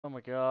Oh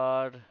my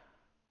god.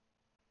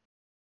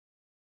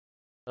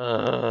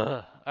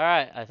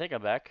 Alright, I think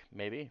I'm back.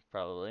 Maybe.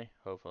 Probably.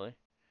 Hopefully.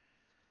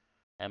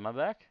 Am I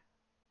back?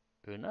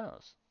 Who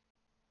knows?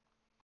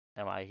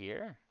 Am I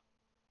here?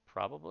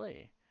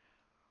 Probably.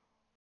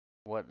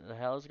 What the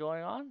hell is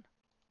going on?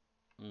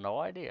 No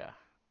idea.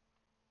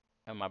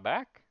 Am I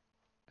back?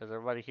 Is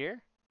everybody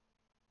here?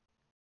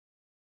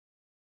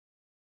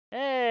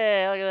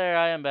 Hey, look at there,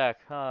 I am back.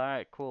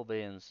 Alright, cool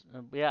beans.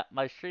 Yeah,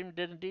 my stream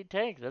did indeed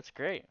tank. That's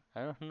great.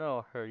 I don't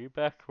know. Are you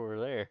back or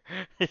there?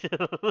 As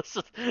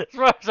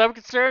far as I'm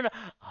concerned,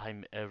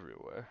 I'm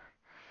everywhere.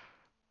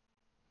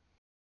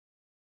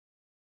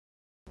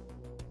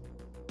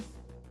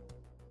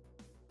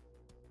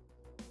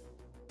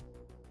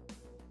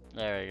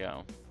 There we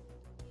go.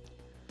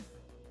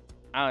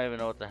 I don't even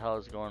know what the hell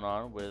is going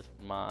on with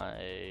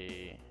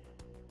my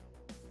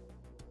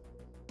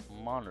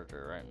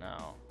monitor right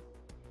now.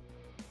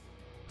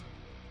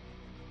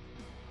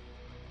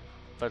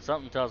 But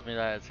something tells me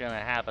that it's going to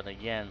happen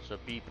again, so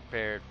be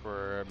prepared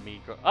for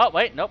me go— oh,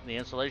 wait, nope, the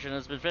installation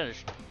has been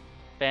finished.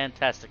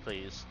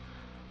 Fantastically.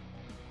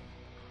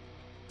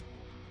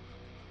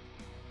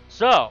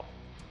 So,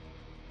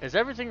 is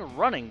everything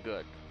running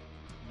good?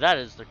 That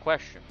is the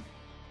question.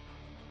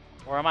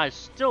 Or am I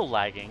still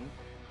lagging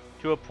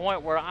to a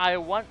point where I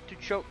want to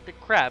choke the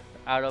crap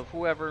out of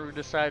whoever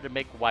decided to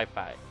make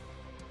Wi-Fi?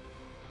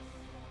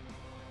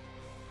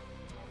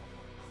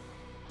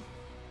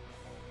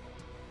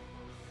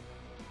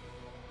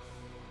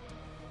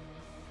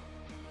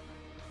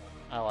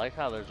 I like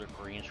how there's a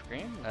green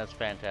screen. That's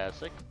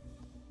fantastic.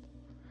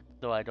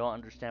 Though I don't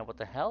understand what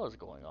the hell is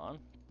going on.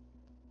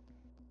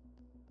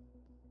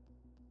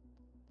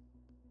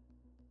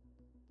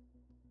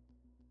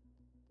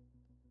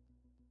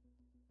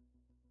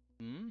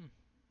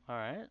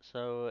 Alright,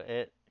 so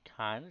it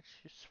kind of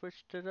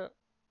switched it up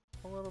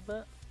a little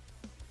bit.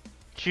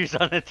 Choose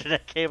on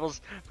internet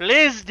cables.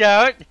 Please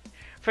don't!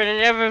 For the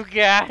love of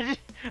God!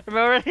 I'm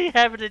already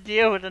having to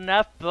deal with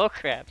enough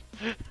bullcrap.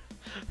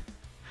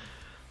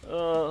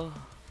 Oh.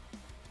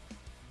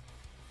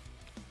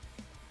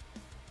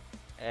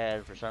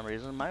 And for some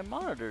reason, my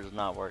monitor is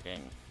not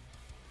working.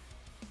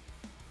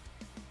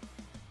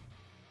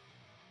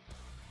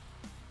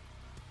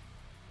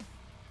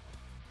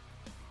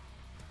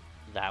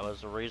 That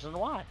was the reason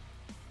why.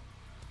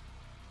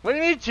 What do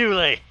you mean too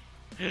late?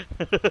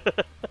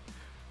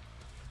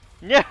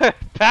 No,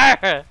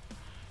 Pyro!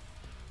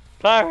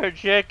 Pyro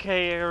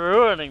JK, you're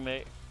ruining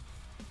me.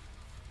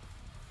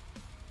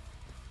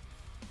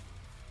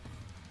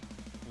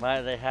 Why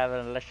do they have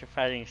an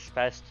electrifying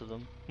spice to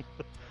them?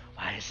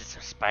 Why is it so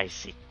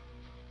spicy?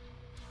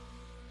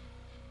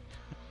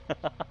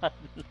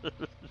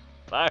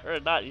 Pyro,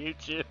 not you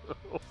too.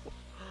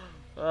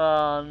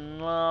 Oh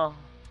no.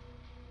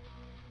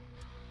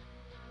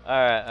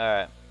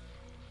 Alright.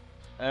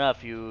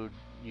 Enough, you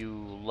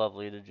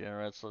lovely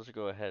degenerates. Let's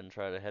go ahead and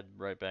try to head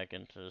right back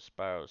into the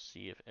Spyro,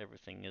 see if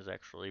everything is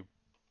actually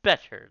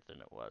better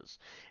than it was.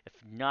 If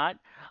not,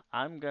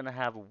 I'm gonna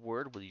have a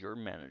word with your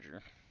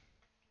manager.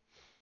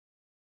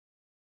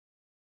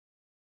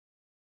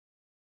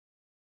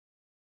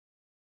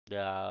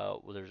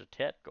 Well, there's a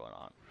tip going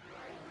on.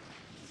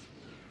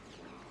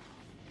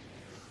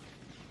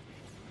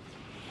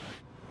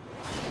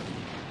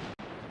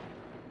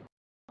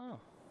 Oh.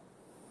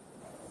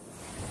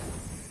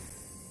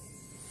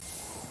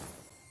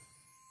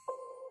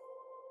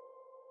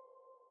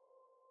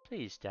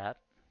 Please, Dad.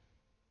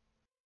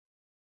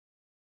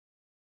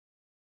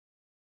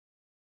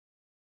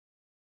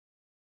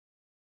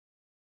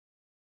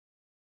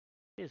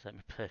 Please let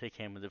me play the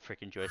game with the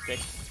freaking joystick.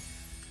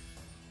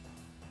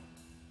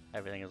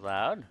 Everything is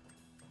loud.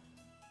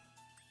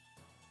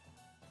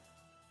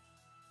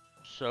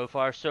 So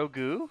far, so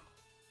good.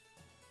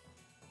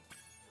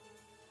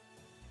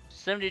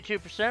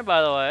 72%,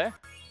 by the way.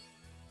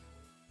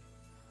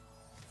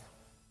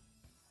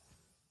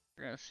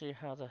 We're gonna see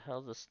how the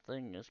hell this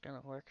thing is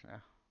gonna work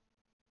now.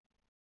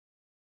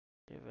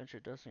 The adventure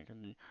doesn't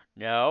continue.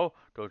 No,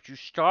 don't you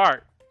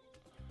start.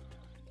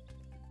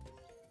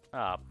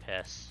 Ah, oh,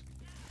 piss.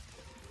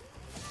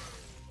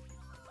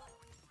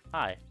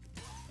 Hi.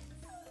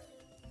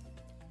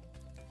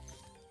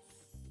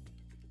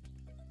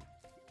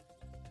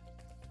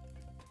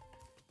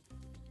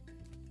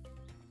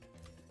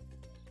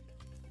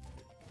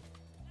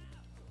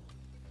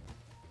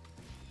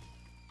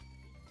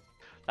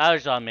 That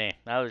was on me.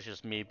 That was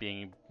just me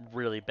being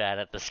really bad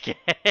at this game.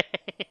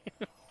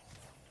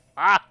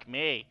 Fuck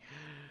me.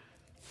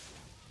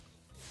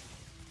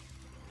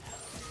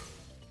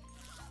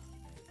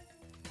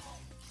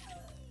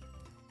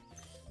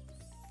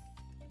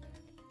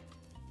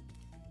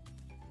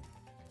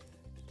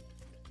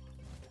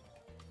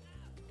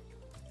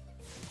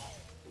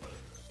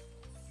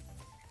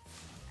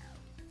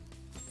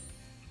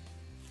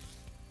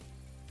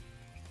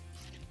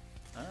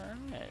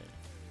 Alright.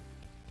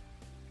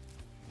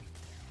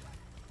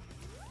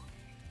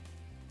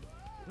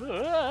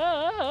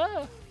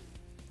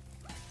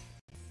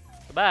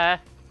 Goodbye.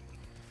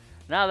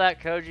 Now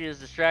that Koji is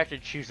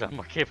distracted, choose on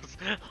more cables.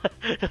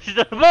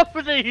 The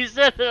moment that you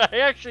said that, I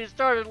actually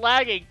started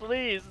lagging.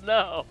 Please,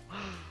 no.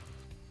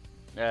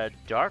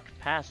 Dark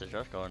passage.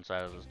 Let's go inside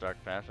of this dark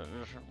passage.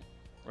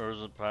 Or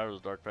is it part of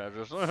this dark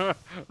passage?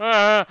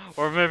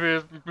 Or maybe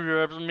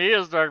it's me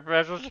as dark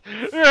passage.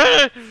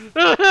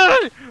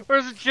 Or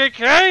is it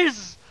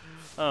JK's?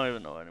 I don't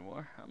even know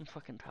anymore. I'm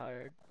fucking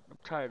tired. I'm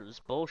tired of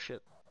this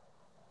bullshit.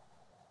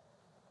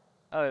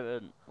 I don't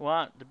even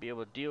want to be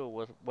able to deal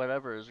with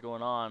whatever is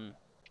going on.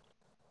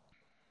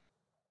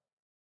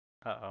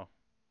 Uh-oh.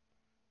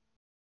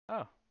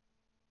 Oh.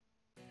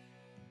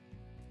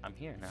 I'm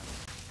here now.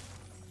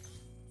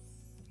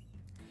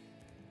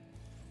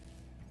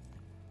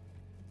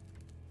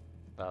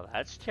 Well,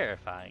 that's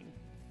terrifying.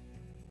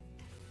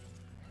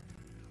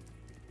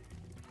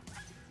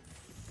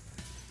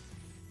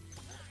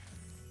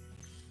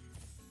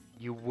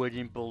 You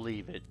wouldn't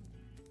believe it.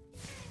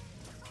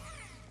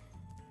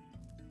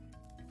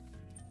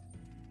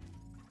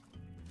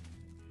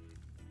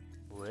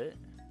 What?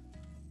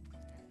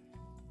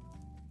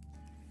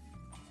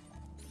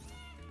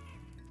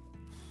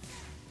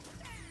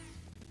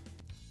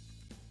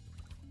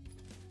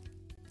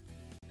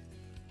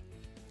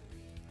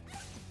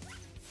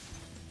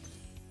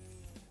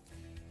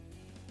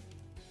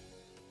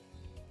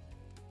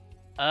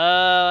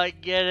 Oh, I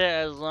get it.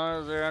 As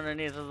long as they're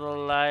underneath of the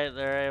light,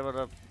 they're able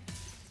to...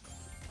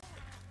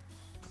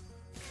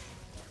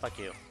 Fuck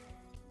you.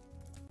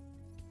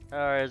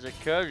 Or is it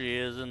Koji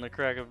is in the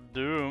crack of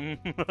doom?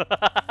 You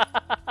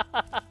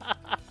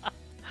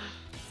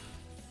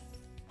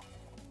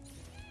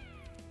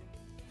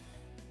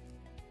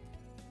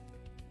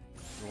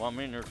want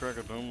me in your crack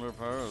of doom, there,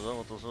 power? Is that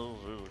what this is?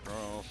 Jesus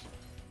Christ.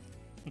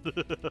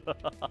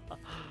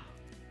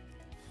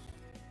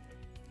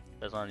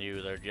 That's on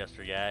you there,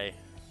 Jester guy.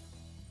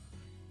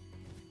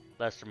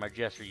 Lester, my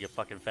Jester, you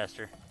fucking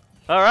fester.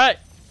 Alright!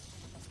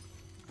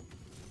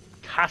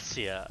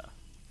 Cassia.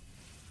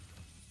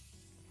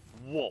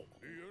 Whoa.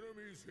 The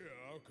enemies here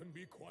can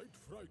be quite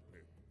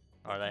frightening.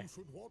 Are they? You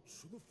should watch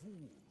the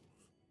fools.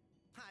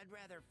 I'd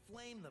rather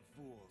flame the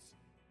fools.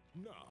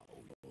 Now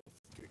you're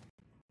thinking.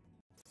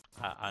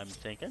 I'm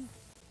thinking.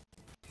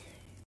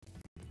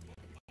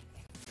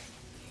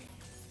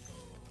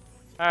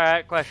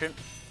 Alright, question.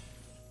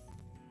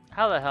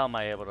 How the hell am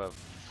I able to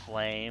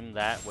flame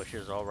that which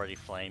is already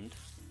flamed?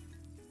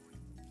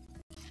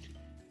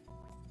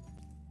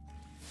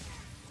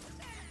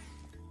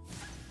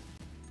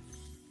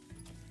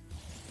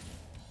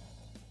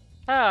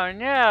 Oh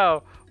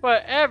no!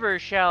 Whatever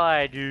shall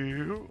I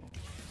do?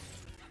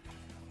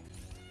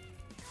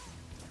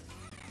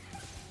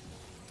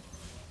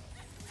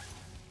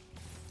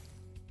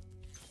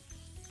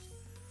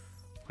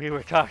 We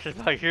were talking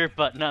about your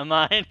butt, not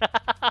mine.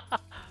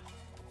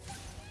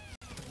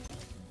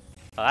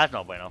 Oh, that's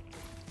no bueno.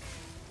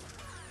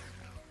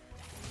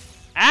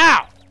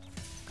 Ow!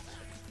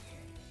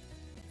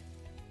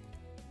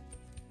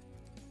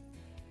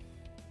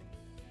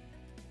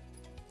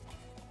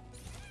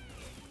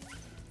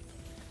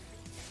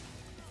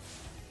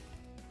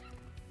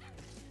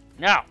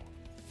 No!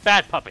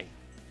 Bad puppy.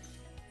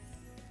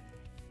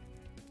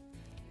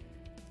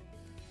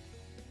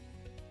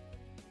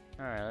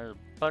 Alright, there's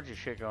a bunch of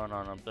shit going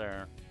on up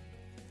there.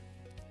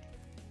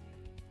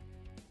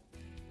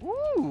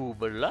 Ooh,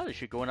 but a lot of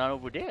shit going on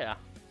over there.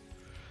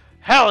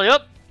 Hell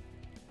yep!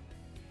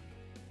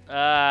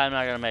 I'm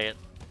not gonna make it.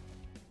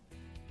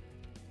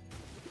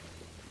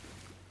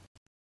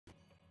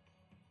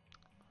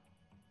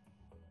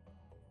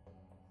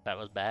 That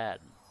was bad.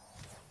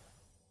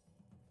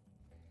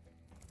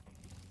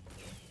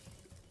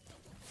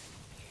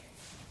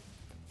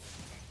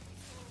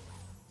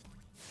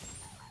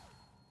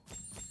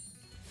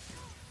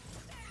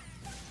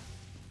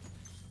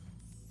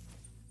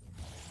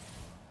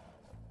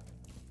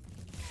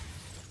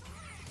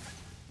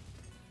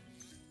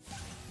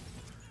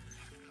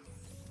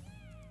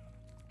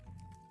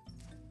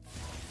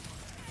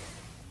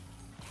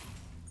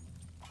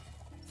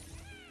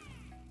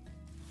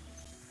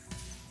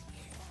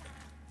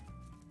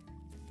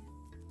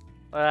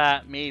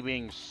 Me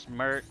being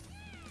smart.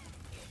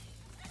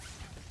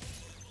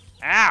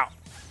 Ow!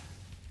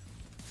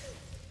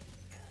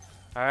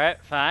 Alright,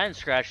 fine.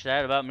 Scratch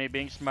that about me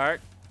being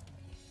smart.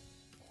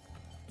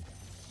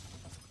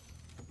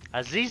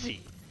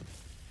 Azizi.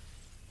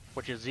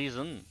 Which is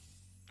Zizan.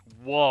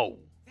 Whoa.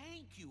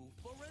 Thank you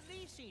for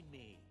releasing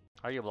me.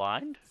 Are you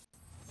blind?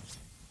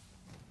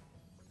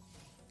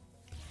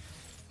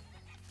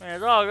 Man,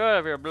 it's all good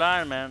if you're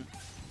blind, man.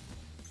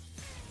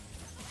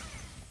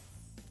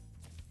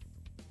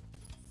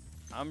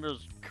 I'm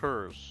just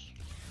cursed.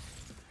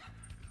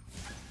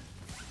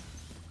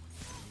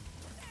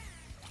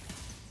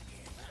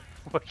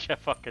 What you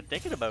fucking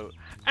thinking about?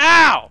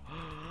 Ow!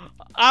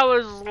 I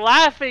was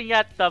laughing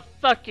at the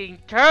fucking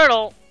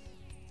turtle.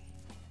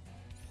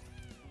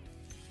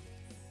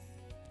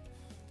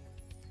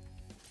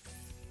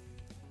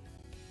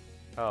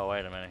 Oh,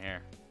 wait a minute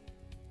here.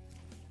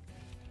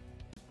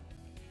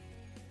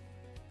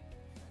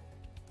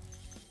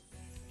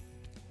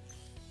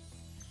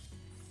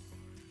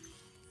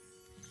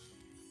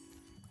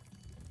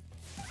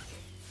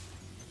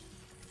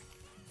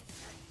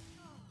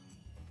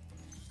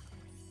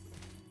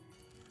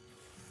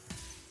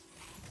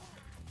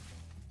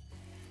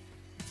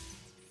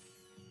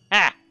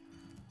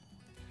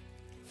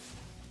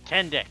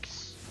 10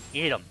 dicks.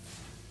 Eat them.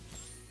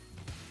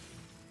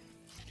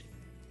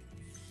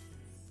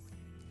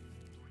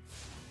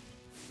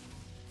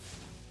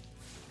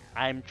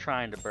 I'm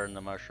trying to burn the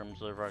mushrooms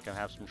so I can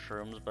have some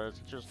shrooms, but it's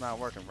just not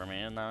working for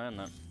me, and now isn't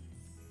it?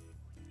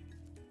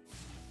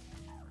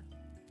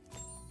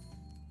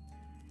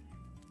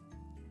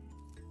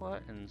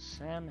 What in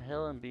Sam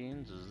Hill and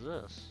Beans is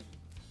this?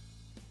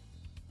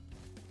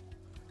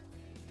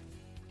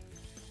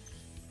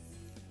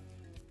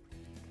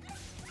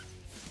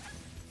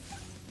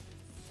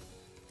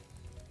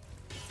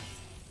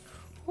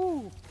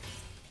 Woo!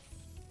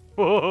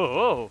 Whoa!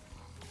 Whoa!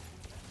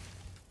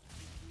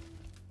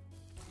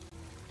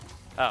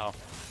 Uh oh.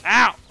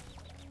 Ow!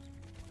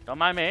 Don't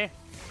mind me.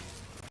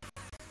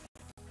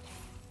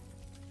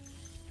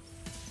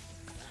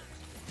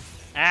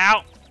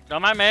 Ow!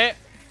 Don't mind me.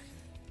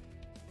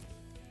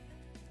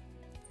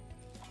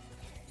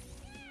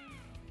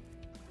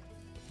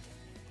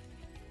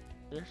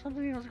 Is there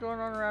something else going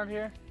on around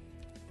here?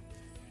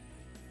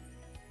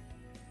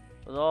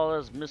 With all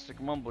this mystic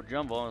mumbo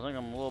jumbo, I think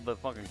I'm a little bit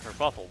fucking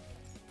kerfuffled.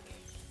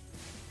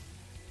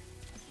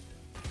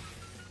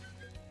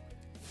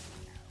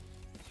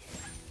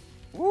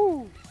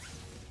 Woo!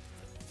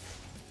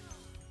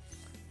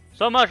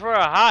 So much for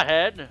a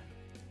hothead.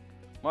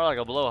 More like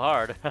a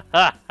blowhard.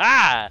 Ha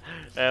ha!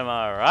 Am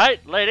I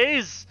right,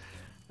 ladies?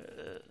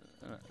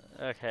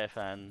 Okay,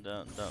 fine.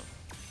 Don't.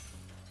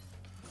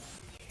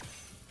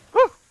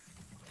 Woo!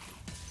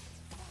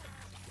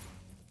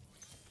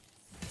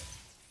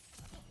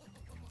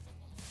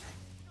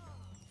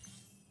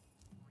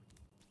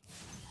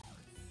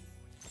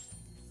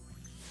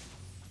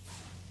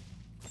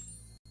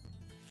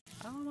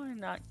 How am I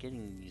not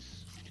getting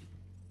these?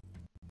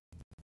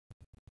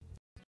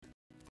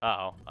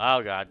 Uh-oh.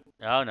 Oh, God.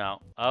 Oh, no.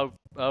 Oh,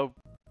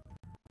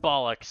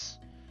 bollocks.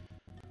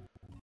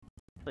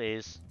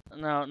 Please.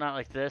 No, not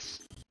like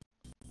this.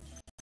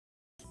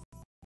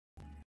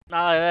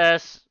 Not like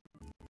this.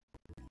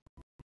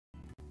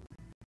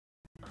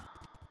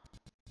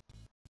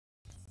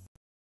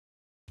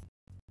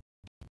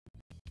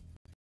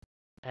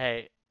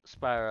 Hey,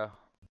 Spyro.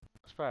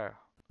 Spyro.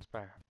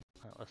 Spyro.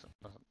 Oh,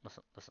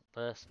 listen.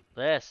 Listen.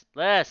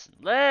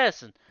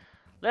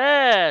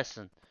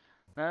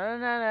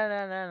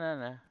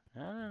 No.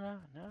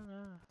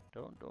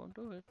 Don't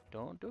do it.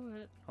 Don't do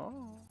it.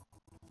 Oh.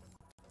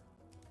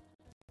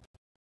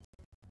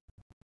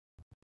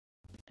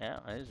 Yeah,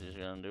 he's just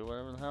gonna do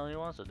whatever the hell he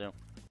wants to do.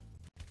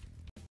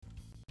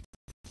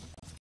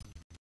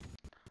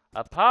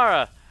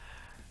 Apara!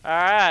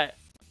 Alright.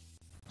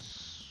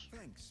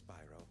 Thanks,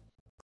 Spyro.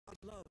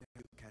 I'd love to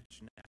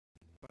catch Nat,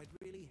 but I'd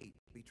really hate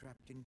to be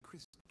trapped in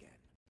Chris again.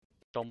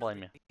 Don't blame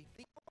me.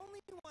 The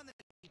only one that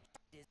is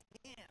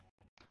him.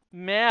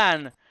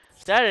 Man,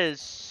 that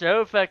is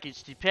so fucking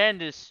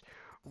stupendous.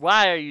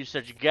 Why are you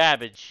such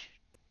garbage?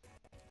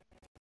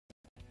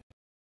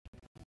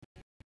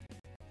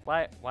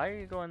 Why are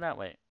you going that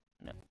way?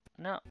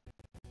 No.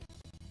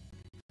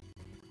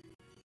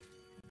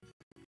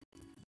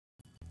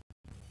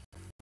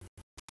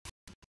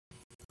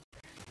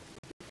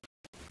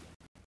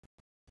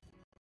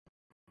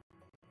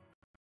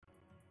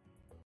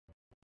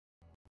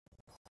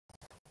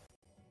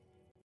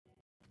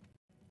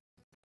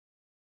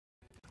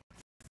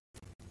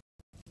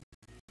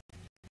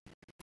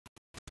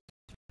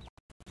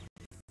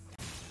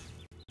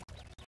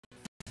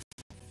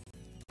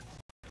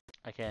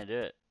 I can't do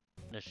it.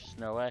 There's just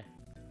no way.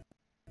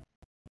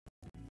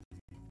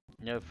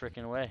 No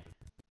freaking way.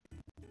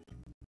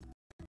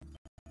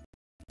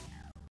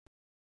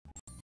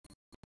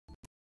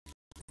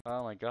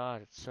 Oh my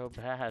god, it's so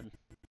bad.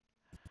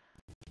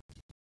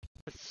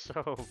 It's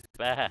so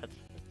bad.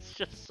 It's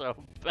just so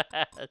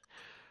bad.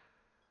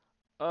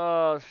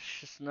 Oh, there's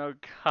just no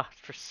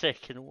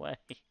godforsaken way.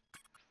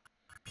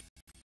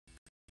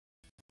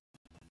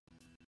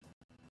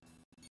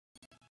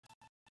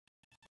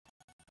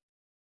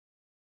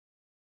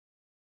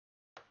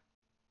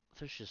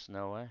 There's just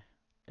no way.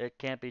 It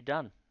can't be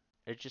done.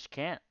 It just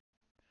can't.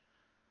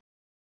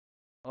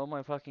 Oh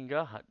my fucking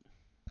god.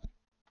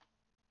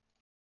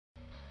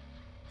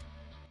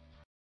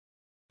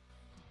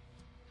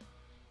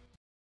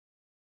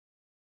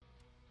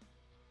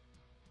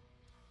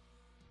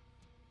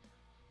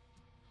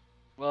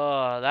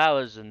 Oh, that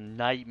was a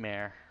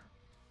nightmare.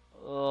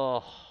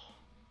 Oh.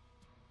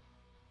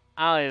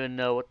 I don't even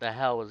know what the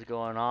hell was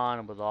going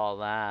on with all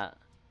that.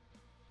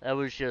 That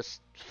was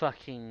just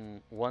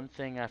fucking one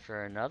thing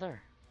after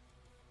another.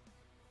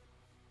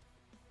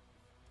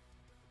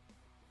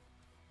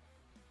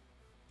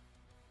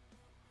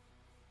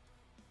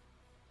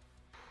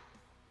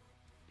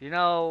 You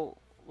know,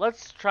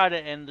 let's try to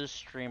end this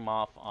stream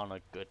off on a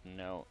good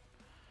note.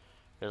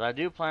 Because I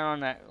do plan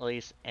on at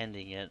least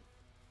ending it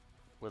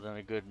within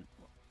a good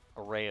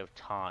array of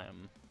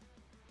time.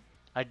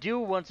 I do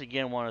once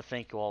again want to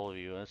thank all of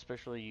you,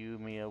 especially you,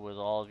 Mia, with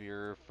all of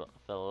your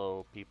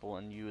fellow people,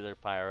 and you there,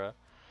 Pyra.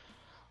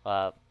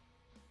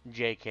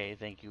 JK,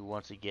 thank you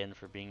once again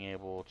for being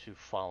able to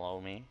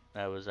follow me.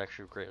 That was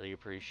actually greatly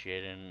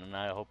appreciated, and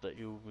I hope that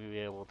you'll be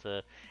able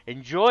to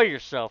enjoy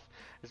yourself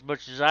as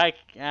much as I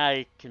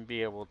can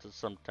be able to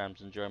sometimes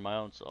enjoy my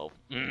own self.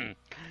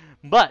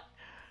 But,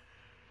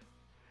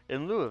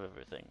 in lieu of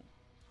everything,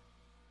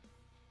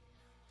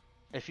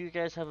 if you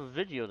guys have a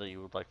video that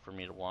you would like for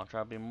me to watch,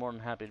 I'd be more than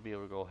happy to be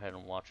able to go ahead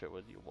and watch it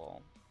with you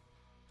all.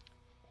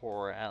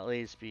 Or at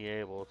least be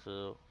able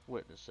to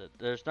witness it.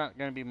 There's not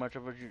going to be much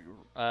of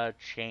a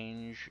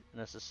change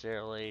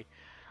necessarily.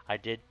 I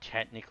did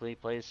technically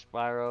play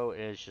Spyro.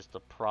 It's just the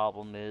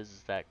problem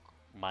is that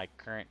my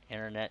current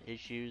internet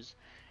issues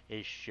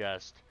is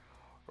just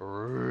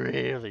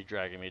really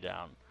dragging me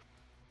down.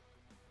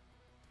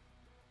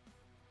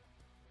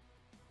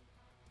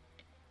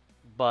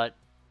 But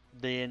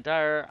the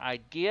entire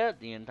idea,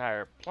 the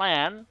entire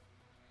plan,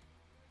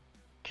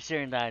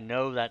 considering that I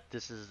know that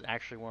this is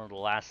actually one of the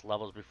last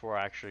levels before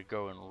I actually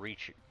go and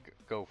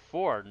go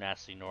for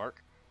Nasty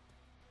Nork,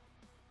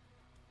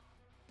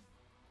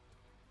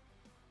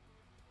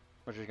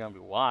 which is gonna be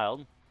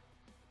wild.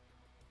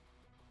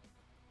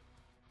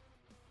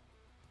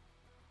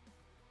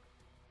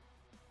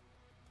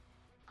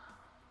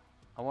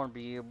 I want to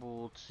be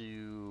able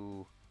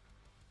to.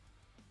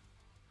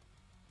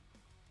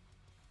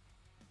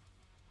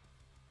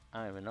 I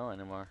don't even know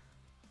anymore.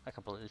 I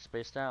completely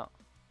spaced out.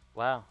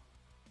 Wow.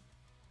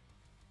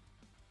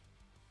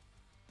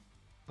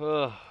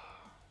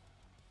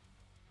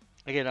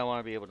 Again, I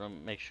want to be able to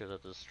make sure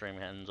that the stream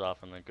ends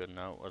off on a good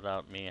note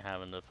without me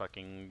having to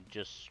fucking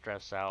just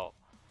stress out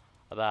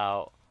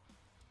about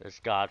this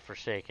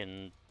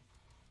godforsaken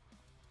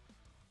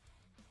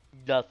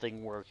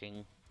nothing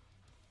working.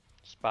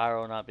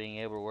 Spyro not being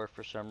able to work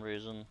for some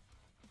reason.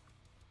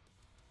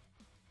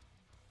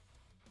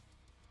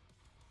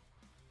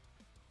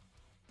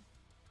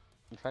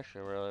 It's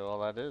actually really all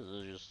that is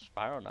just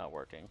Spyro not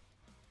working.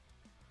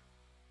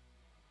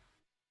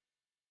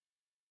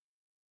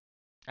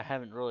 I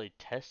haven't really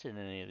tested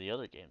any of the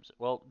other games.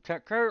 Well,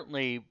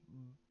 currently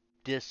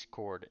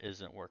Discord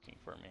isn't working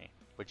for me,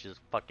 which is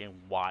fucking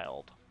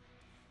wild.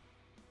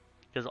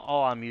 Because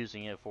all I'm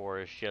using it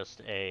for is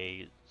just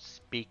a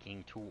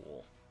speaking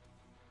tool.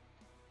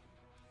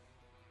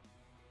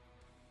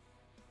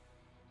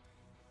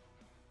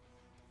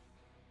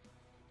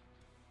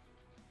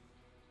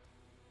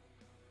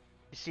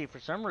 You see, for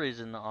some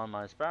reason on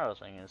my Spyro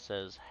thing it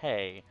says,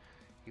 hey,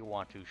 you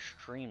want to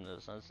stream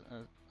this.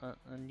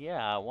 And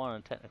yeah, I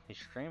want to technically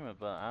stream it,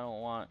 but I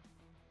don't want...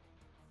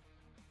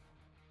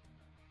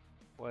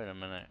 Wait a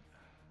minute.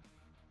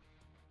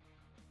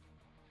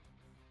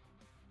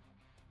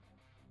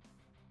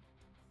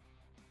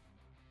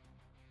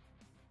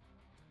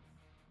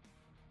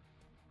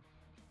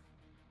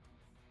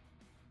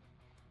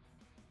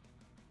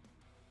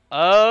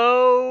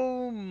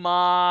 Oh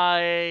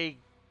my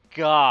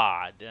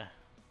god.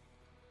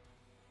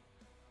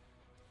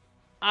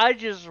 I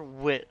just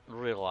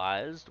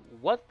realized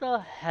what the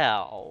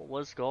hell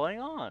was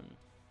going on.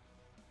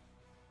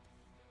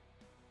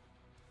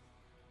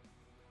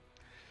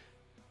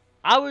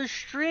 I was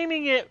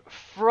streaming it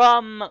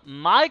from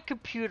my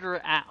computer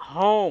at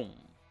home.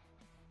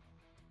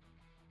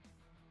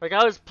 Like,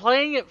 I was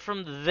playing it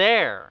from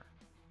there.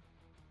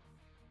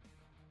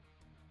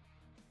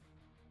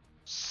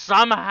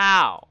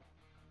 Somehow.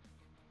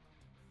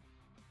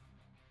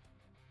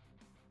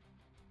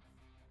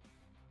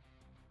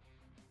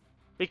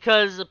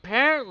 Because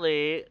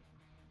apparently,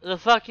 the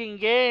fucking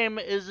game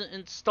isn't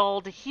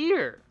installed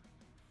here.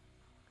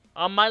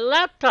 On my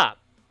laptop.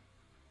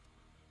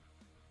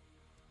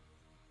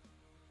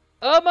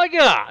 Oh my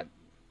god.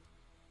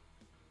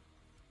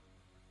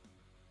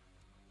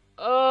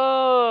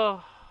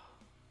 Oh.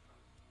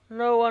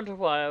 No wonder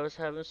why I was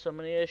having so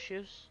many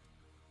issues.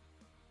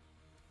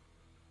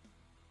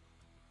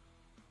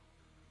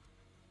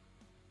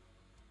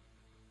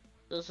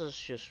 This is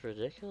just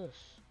ridiculous.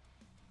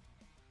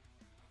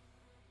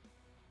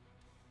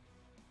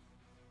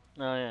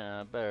 Oh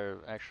yeah, I better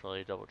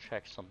actually double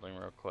check something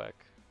real quick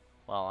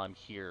while I'm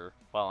here,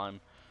 while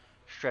I'm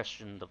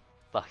stressing the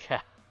fuck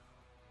out.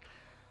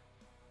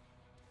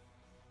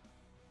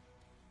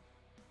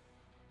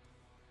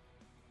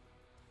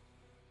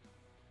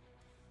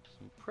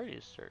 I'm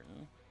pretty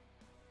certain.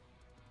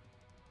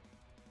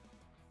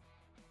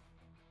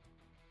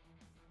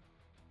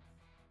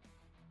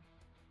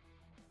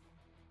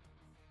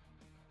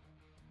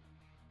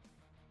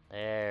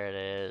 There it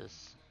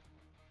is.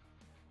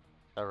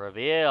 The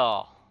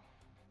reveal.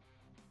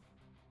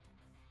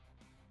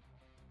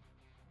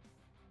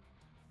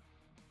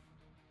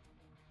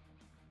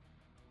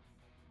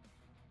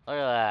 Look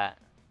at that.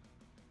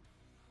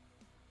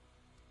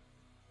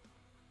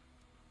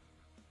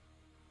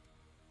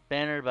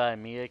 Bannered by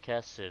Mia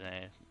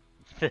Kasune.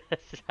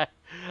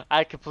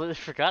 I completely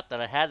forgot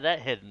that I had that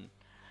hidden.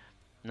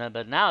 No,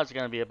 but now it's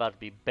going to be about to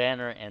be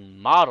banner and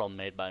model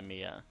made by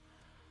Mia.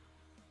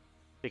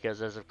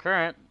 Because as of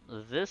current,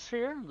 this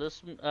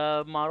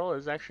model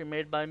is actually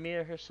made by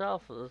Mia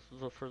herself.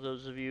 For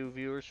those of you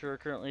viewers who are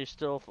currently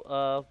still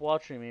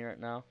watching me right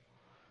now.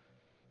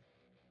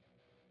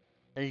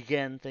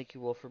 Again, thank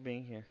you all for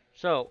being here.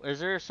 So, is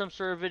there some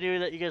sort of video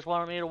that you guys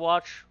wanted me to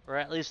watch, or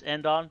at least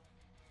end on,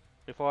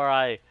 before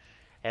I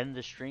end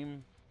the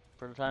stream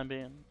for the time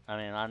being? I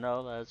mean, I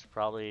know that's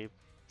probably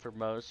for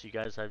most you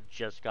guys have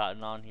just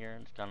gotten on here,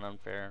 and it's kind of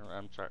unfair.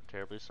 I'm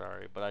terribly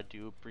sorry, but I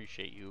do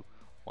appreciate you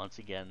once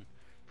again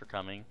for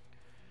coming,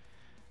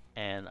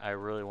 and I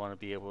really want to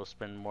be able to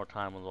spend more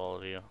time with all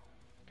of you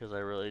because I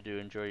really do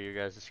enjoy your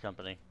guys'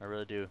 company. I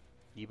really do.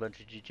 You bunch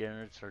of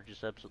degenerates are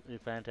just absolutely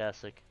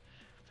fantastic.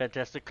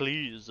 Fantastic,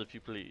 please, if you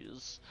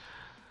please.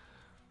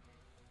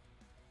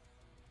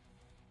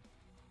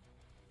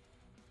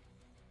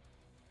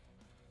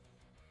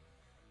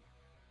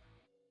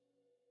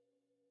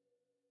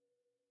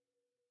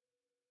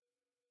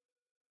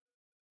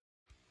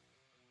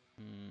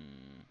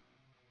 Hmm.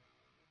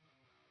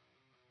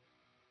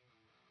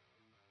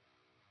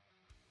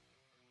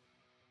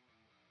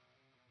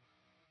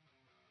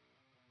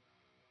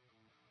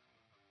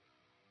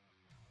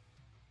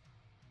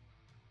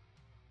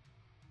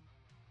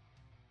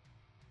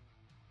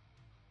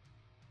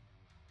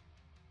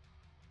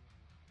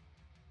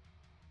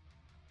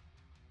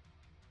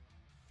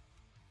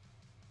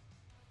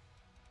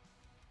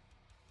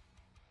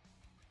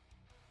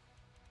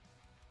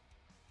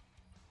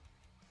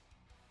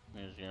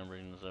 I'm just gonna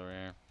bring this over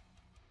here.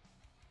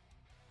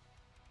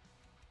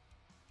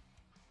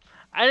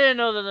 I didn't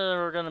know that they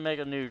were gonna make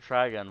a new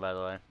Trigun, by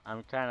the way.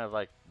 I'm kind of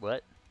like,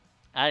 what?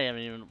 I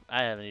haven't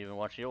even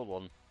watched the old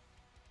one.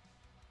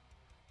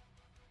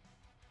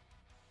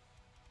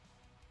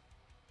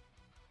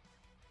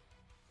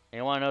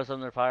 You wanna know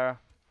something, Pyra?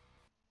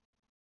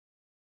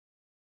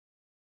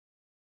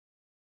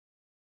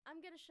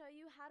 I'm gonna show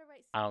you how to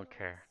write I don't Spyro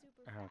care.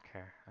 super I don't fast.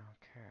 care. I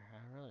don't care.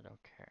 I really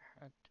don't care.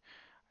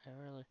 I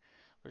really.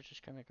 We're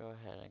just gonna go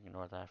ahead and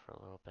ignore that for a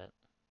little bit.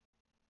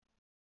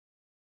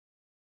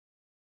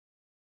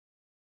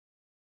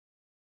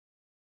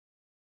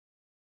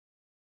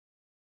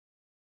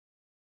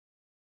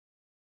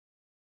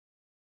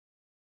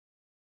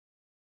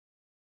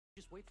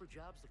 Just wait for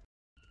jobs to.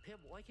 Pim,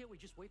 why can't we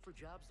just wait for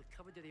jobs to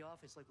come into the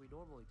office like we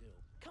normally do?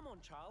 Come on,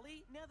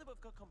 Charlie. Now that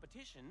we've got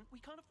competition, we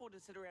can't afford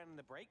to sit around in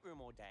the break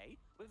room all day.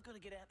 We've got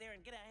to get out there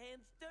and get our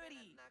hands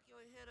dirty. Knock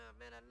your head off,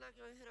 man. I knock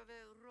your head off.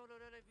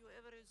 If you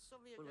ever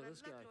saw me again, I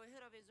knock your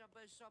head off.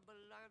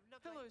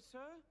 Hello,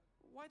 sir.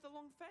 Why the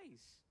long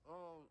face?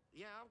 Oh,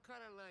 yeah, I'm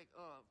kind of like,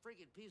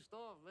 freaking pissed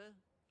off, man.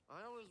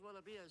 I always want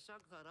to be a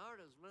some kind of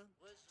artist, man.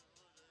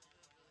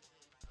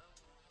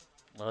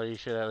 Well, you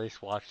should at least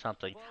watch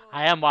something. But,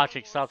 I am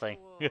watching I'm something.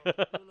 also,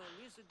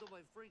 listen to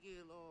my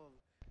freaking,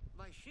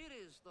 my shit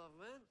and stuff,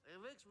 man. It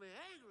makes me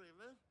angry,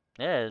 man.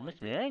 Yeah, it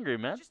makes me angry,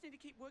 You man. just need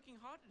to keep working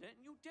hard at it,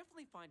 and you'll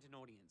definitely find an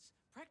audience.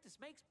 Practice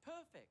makes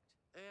perfect.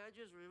 Hey, I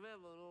just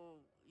remember,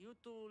 you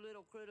two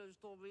little critters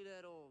told me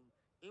that,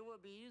 it would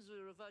be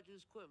easier if I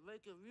just quit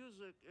making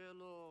music and,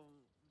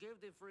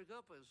 gave the freak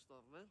up and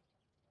stuff, man.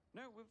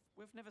 No,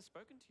 we've never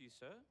spoken to you,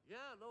 sir.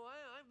 Yeah, no,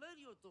 I met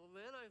you two,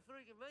 man. I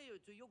freaking met you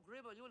two. You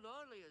grim and you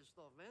gnarly and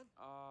stuff, man.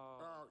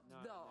 Oh,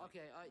 no.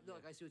 Okay,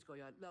 look, I see what's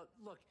going on. Now,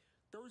 look,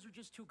 those are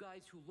just two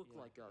guys who look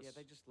like us. Yeah,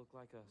 they just look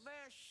like us.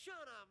 Man,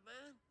 shut up,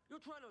 man. You're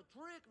trying to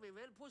trick me,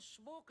 man. Put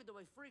smoke into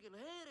my freaking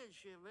head and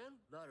shit, man.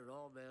 Not at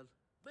all, man.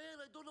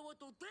 Man, I don't know what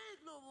to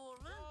think no more,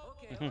 man.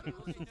 Okay,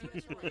 well,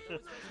 that's right.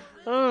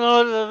 I don't know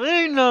what to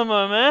think no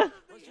more, man.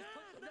 Let's just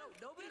put, no,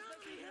 nobody's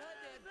messing with your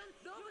head, man.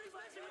 Nobody's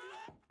messing with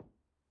your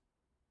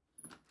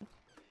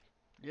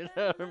Get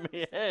out of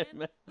my head,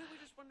 man. We were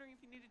just wondering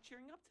if you needed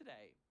cheering up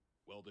today.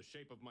 Well, the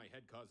shape of my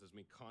head causes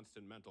me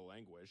constant mental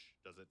anguish.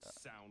 Does it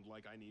sound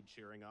like I need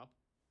cheering up?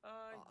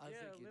 I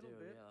Yeah, think you a little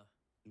do, bit. yeah.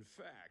 In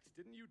fact,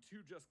 didn't you two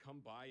just come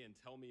by and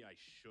tell me I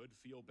should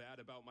feel bad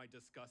about my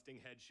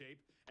disgusting head shape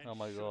and Oh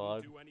my shouldn't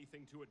God. do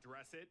anything to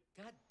address it?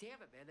 God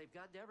damn it, man. They've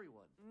gotten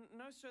everyone.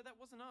 No, sir, that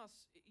wasn't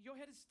us. Your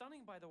head is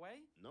stunning, by the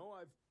way. No,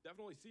 I've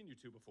definitely seen you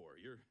two before.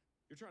 You're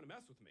trying to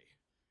mess with me.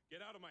 Get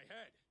out of my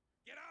head.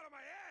 Get out of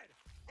my head.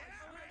 Get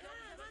out of my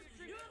head.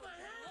 You're my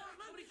head.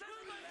 Let me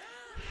screw my head.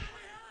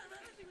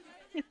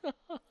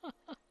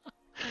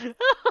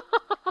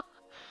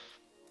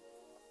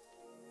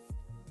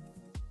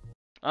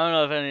 I don't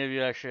know if any of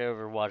you actually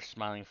ever watched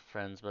Smiling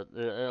Friends, but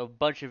a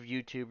bunch of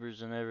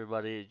YouTubers and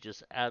everybody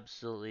just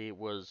absolutely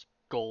was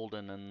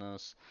golden in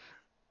this.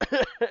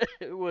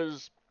 It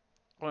was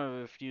one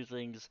of the few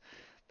things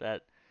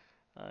that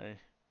I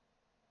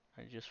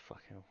I just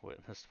fucking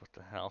witnessed. What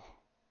the hell?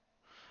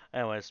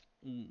 Anyways,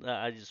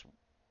 I just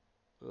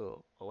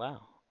oh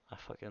wow. I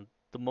fucking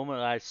the moment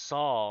I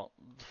saw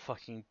the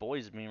fucking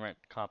Boys Mean Right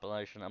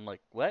compilation, I'm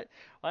like, what?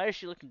 Why is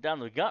she looking down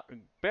the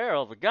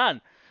barrel of the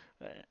gun?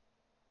 Uh,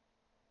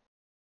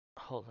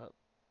 Hold up.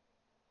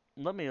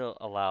 Let me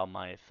allow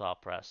my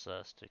thought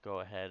process to go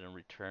ahead and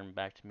return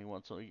back to me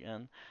once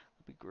again.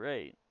 That'd be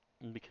great.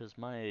 Because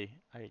I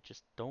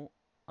just don't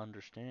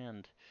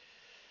understand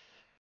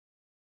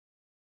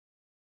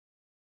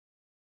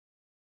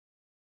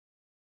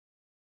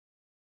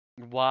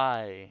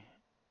why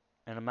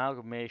an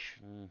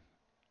amalgamation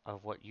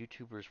of what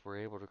YouTubers were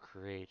able to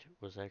create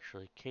was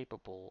actually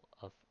capable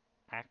of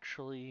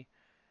actually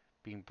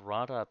being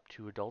brought up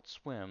to Adult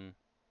Swim,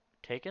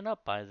 taken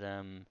up by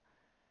them,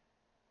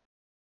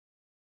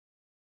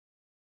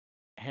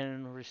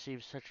 and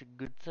received such a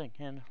good thing.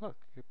 And look,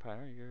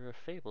 your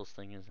Fables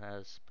thing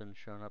has been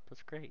shown up.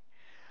 That's great.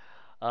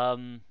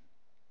 Um,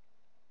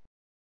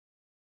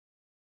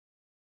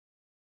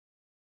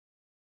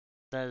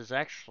 that is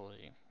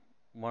actually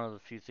one of the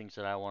few things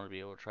that I want to be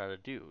able to try to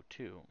do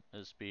too,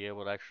 is be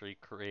able to actually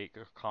create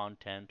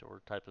content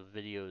or type of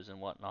videos and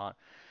whatnot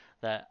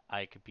that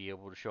I could be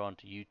able to show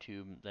onto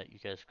YouTube that you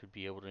guys could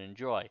be able to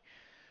enjoy,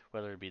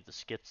 whether it be the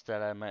skits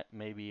that I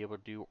may be able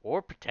to do,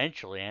 or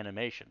potentially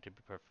animation, to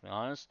be perfectly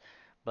honest.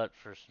 But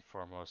first and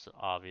foremost,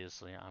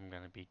 obviously, I'm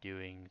going to be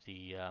doing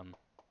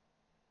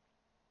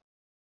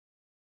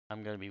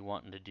I'm going to be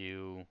wanting to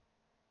do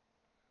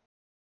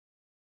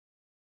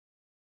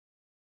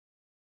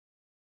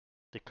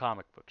the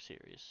comic book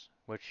series,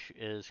 which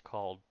is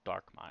called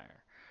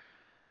Darkmire.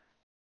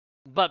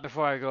 But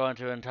before I go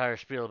into an entire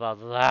spiel about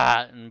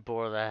that and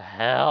bore the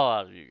hell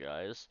out of you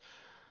guys,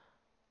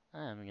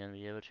 I'm gonna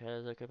be able to try to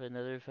look up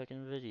another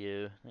fucking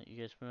video that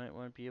you guys might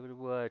want to be able to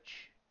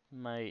watch.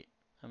 Might.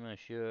 I'm not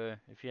sure.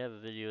 If you have a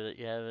video that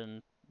you have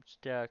in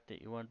stock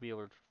that you want to be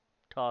able to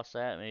toss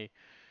at me,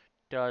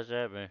 toss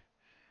at me.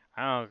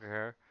 I don't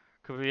care.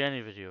 Could be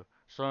any video.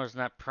 As long as it's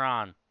not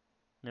prawn,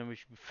 then we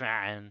should be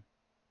fine.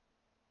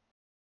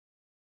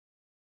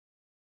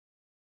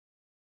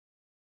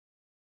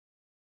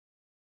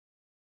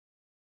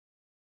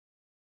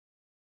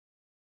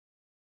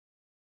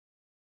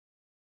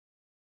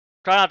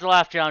 Try not to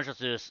laugh challenge. Let's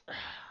do this.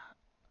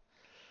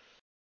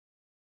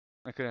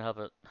 I couldn't help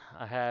it.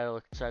 I had to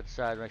look side to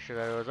side, make sure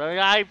that it was.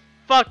 I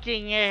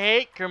fucking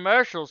hate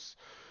commercials.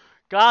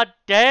 God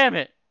damn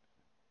it.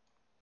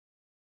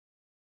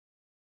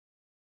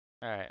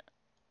 Alright.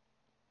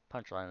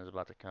 Punchline is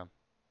about to come.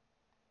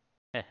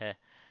 Heh.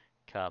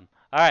 Come.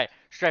 Alright.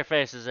 Straight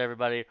faces,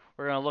 everybody.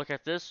 We're going to look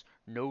at this.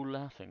 No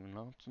laughing.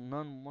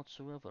 None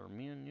whatsoever.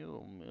 Me and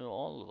you.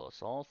 All of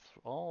us.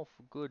 All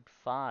good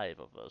 5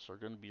 of us are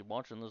going to be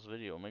watching this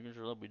video, making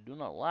sure that we do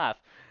not laugh.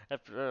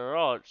 After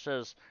all, it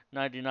says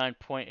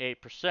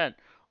 99.8%.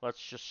 Let's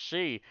just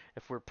see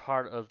if we're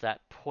part of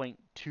that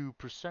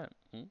 0.2%.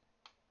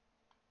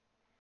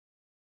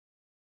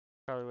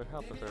 Probably would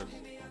help if there was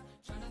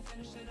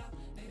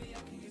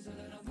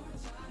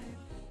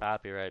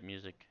copyright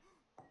music.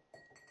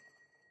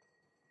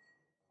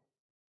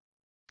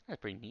 That's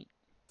pretty neat.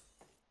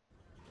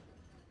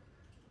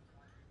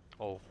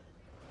 Oh.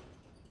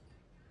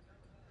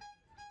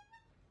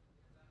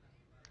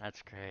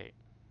 That's great.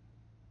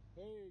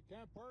 Hey,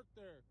 can't park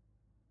there.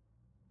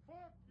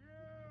 Fuck you!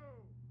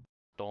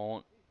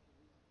 Don't.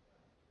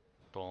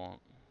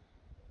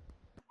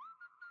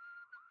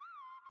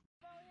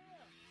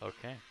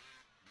 Okay.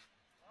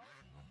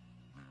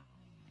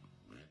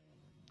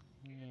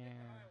 Yeah.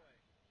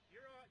 You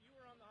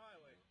were on the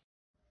highway.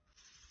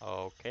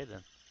 Okay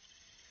then.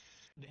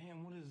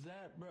 Damn, what is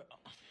that, bro?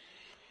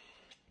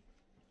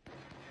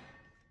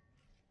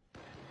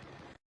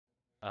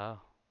 Oh.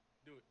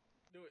 Do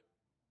it.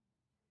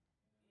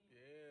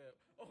 Yeah.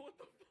 Oh, what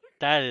the fuck?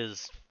 That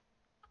is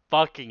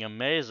fucking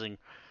amazing.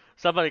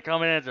 Somebody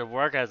coming into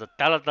work as a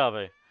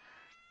Teletubby.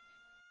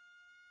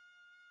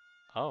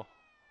 Oh.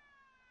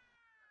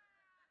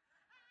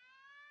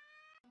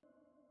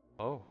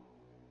 Oh.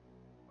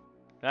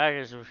 Like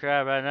and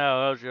subscribe right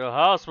now, else your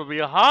house will be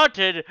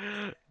haunted.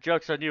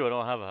 Joke's on you, I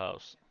don't have a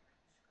house.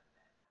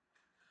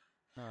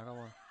 No, I don't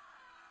want.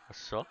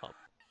 What's up?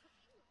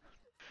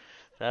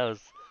 That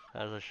was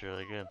actually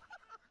really good.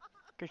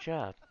 Good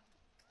job.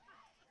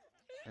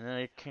 And then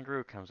a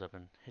kangaroo comes up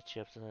and hits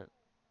you up to that.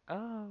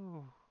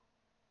 Oh.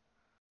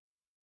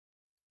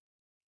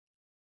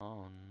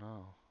 Oh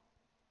no.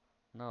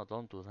 No,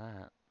 don't do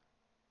that.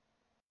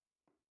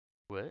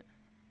 What?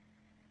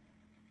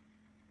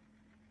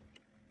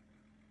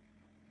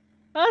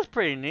 That's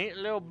pretty neat,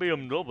 little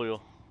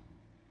BMW.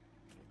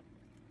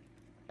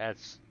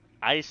 That's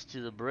ice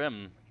to the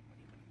brim.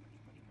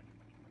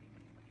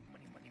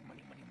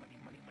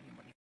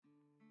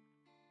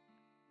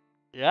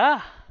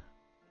 Yeah.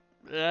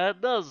 Yeah,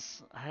 it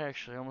does. I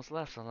actually almost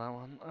left on that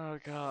one. Oh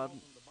god.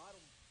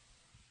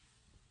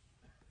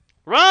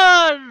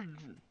 Run!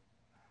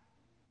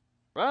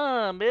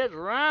 Run, bitch,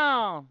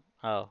 run!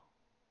 Oh.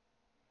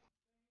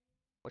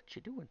 What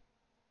you doing?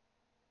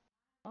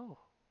 Oh.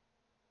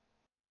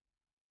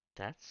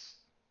 That's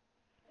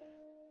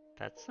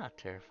not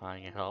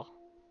terrifying at all.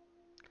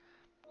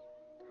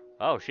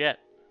 Oh shit.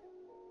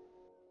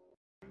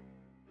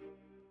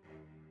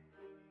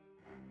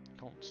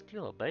 Don't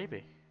steal a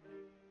baby.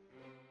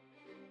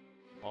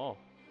 Oh.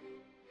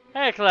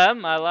 Hey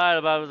Clem, I lied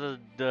about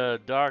the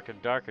dark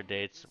and darker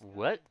dates.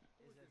 What?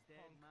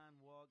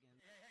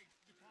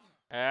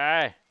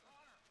 Hey.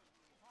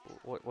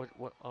 What?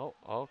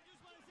 Oh.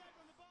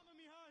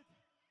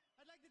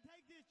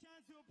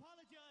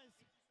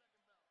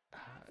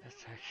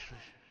 It's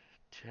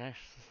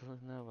actually,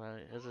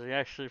 nobody. It's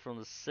actually from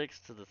the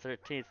 6th to the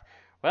 13th.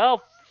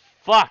 Well,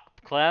 fuck,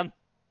 Clem.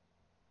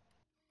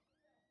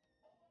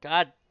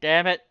 God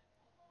damn it.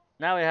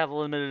 Now we have a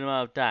limited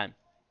amount of time.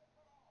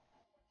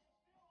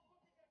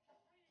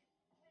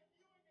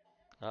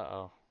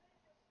 Uh-oh.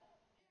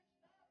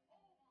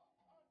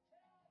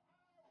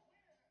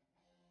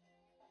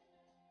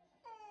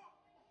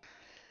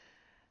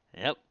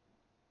 Yep.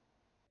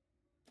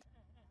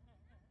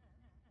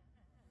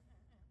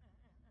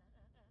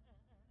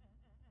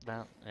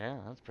 Yeah,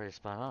 that's pretty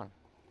spot on.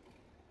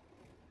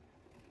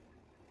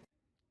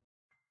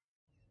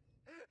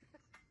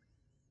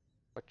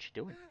 What you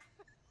doing?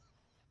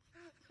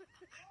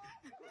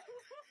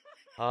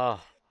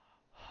 Oh.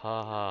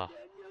 Ha.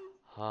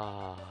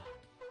 Ha.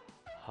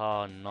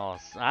 Oh no.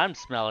 I'm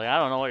smelling. I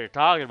don't know what you're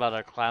talking about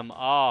there, Clem.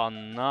 Oh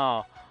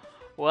no.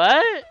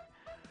 What?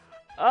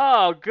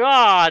 Oh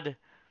god.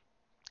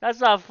 That's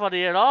not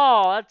funny at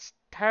all. That's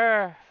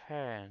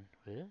terrifying.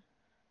 What?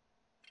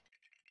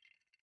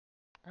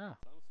 Oh. Samsung,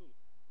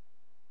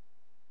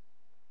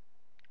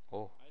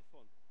 Oh.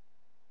 iPhone,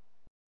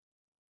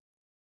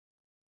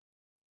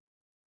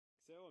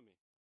 Xiaomi.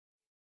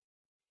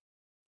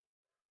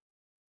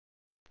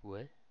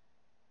 What?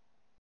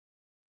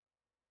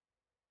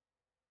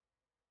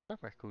 That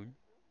raccoon.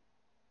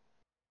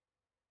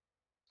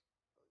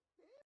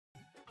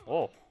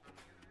 Oh.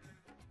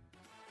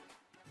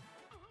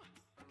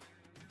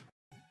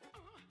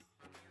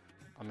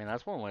 I mean,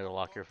 that's one way to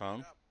lock your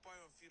phone.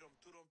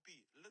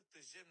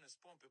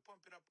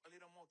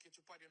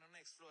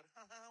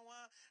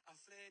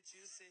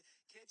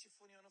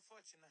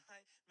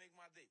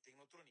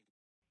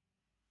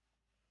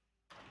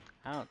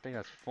 I don't think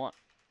that's fun.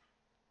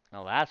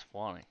 No, that's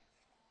funny.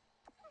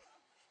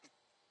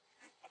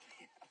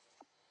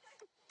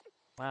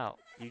 Wow,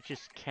 you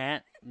just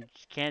can't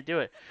do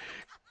it.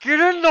 Get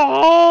in the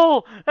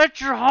hole!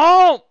 That's your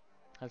home!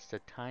 That's the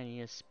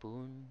tiniest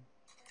spoon.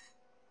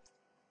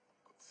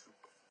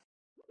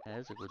 That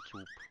is a good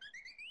soup.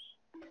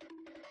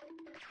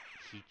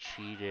 He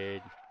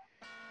cheated.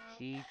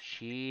 He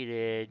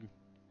cheated.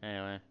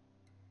 Anyway.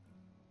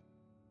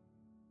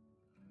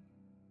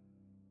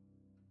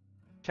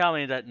 Tell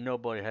me that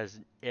nobody has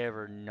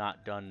ever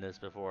not done this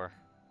before.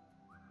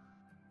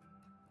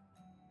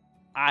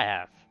 I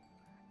have.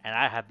 And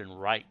I have been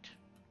right.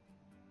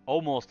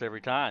 Almost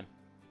every time.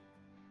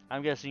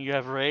 I'm guessing you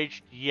have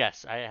raged?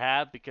 Yes, I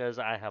have because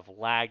I have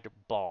lagged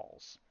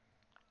balls.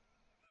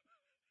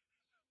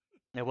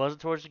 It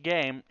wasn't towards the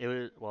game. It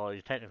was, well,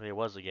 technically it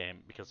was a game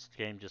because the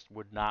game just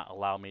would not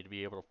allow me to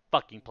be able to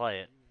fucking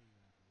play it.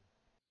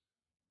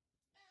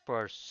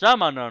 For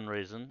some unknown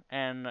reason.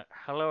 And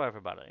hello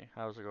everybody.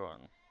 How's it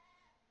going?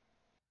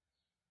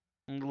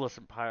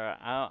 Listen, Pyra,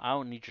 I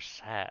don't need your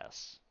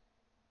sass.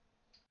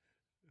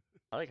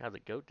 I like how the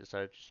goat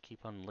decided to just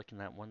keep on licking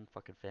that one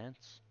fucking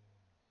fence.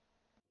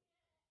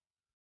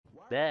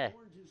 Why There. are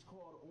oranges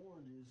called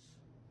oranges,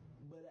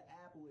 but an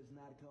apple is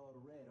not called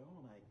red?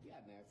 Oh my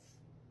goodness.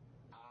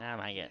 Oh my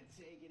god. I can't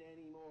take it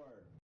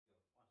anymore.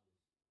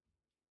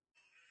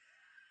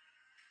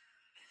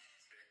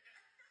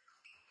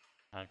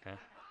 Okay.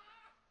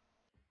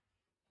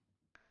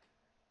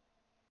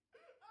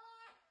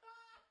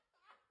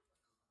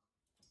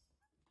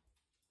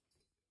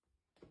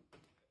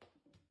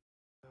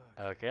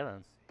 Okay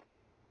then.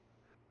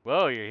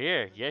 Whoa, you're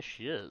here. Yes,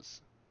 she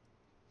is.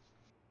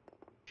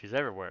 She's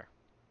everywhere.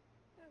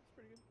 Yeah, it's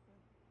pretty good.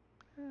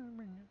 Yeah.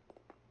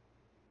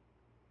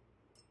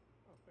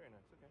 Oh, very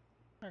nice.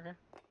 Okay.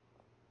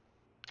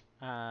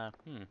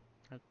 Okay.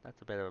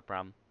 That's a bit of a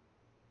problem.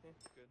 Yeah,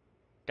 it's good.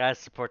 Guys,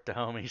 support the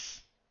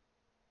homies.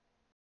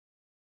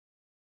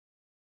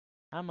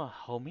 I'm a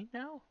homie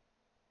now?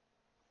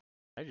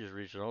 I just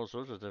reached all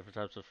sorts of different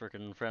types of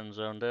freaking friend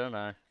zone, don't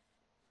I?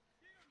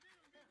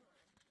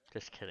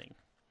 Just kidding.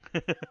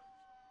 TCG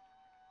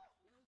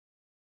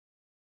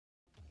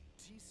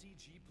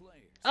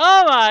players.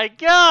 Oh my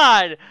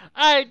god!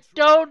 I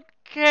don't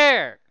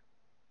care!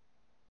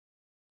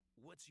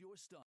 What's your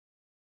style?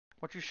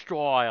 What's your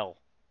style?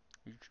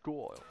 Your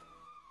style.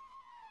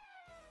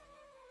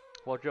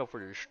 Watch out for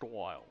your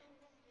style.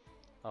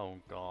 Oh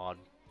god.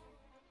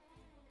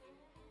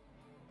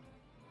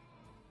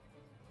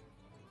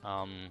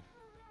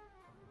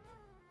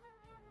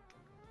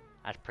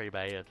 That's pretty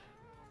bad.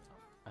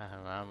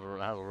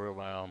 That's real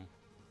bad.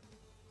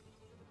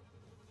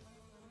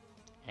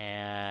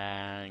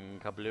 And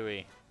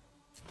kablooey.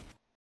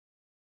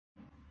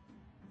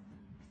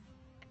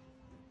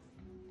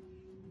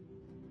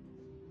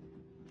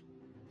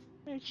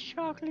 It's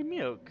chocolate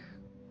milk.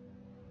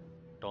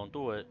 Don't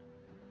do it.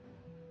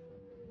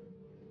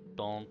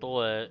 Don't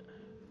do it.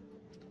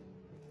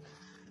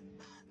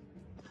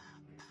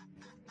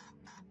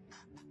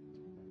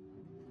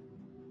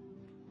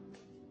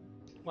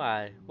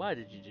 Why? Why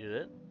did you do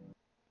that?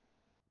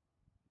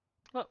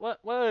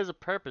 What is the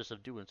purpose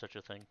of doing such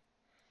a thing?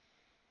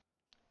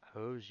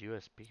 Hose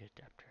USB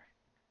adapter.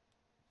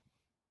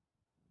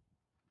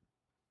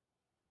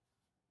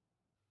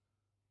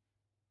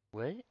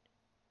 What?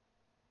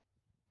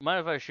 Mind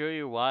if I show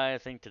you why I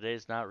think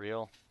today's not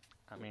real?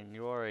 I mean,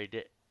 you already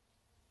did.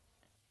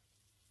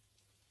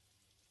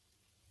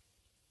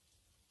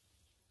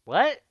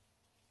 What?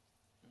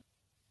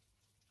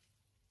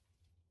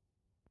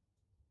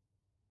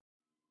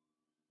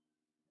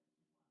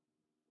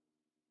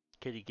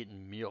 kitty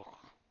getting milk.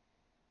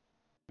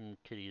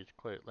 Kitty is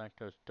quite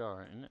lactose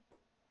intolerant, isn't it?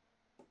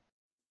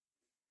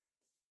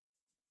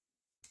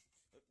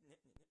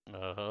 You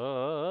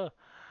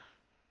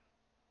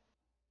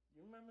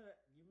remember that?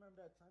 You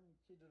remember that time you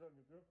cheated on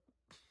your girl?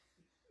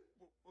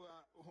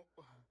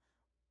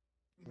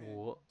 Man,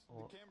 What?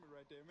 the camera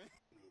right there, man.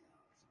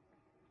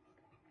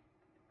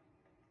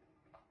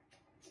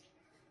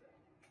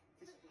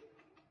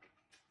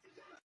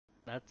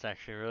 That's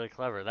actually really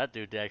clever. That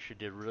dude actually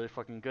did really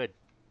fucking good.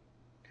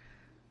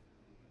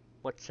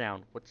 What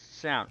sound? What's the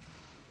sound?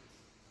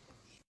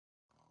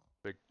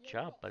 Good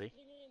job, buddy.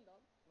 Weet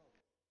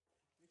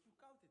je hoe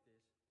koud het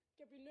is? Ik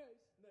heb je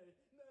neus. Nee.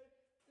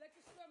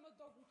 Lekker zwemmen,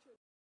 doggoetje.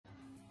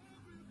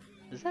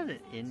 Is that an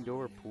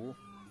indoor pool?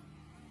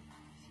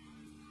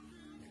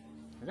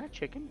 Is that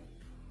chicken?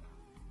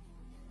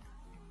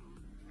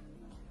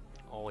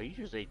 Oh, he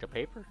just ate the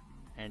paper,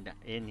 and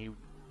he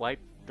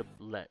wiped the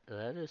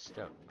lettuce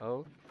stuff.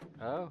 Okay.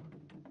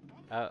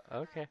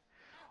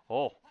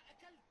 Oh,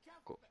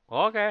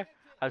 okay.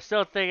 I'm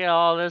still thinking,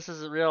 oh, this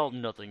isn't real.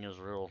 Nothing is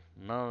real.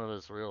 None of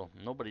it's real.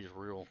 Nobody's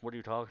real. What are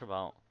you talking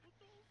about?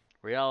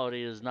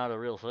 Reality is not a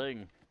real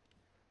thing.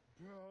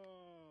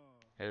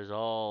 It's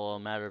all a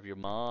matter of your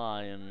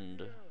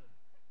mind.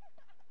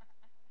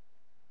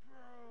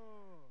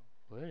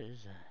 What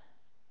is that?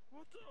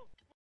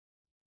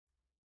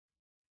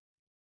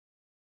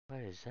 What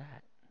is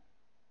that?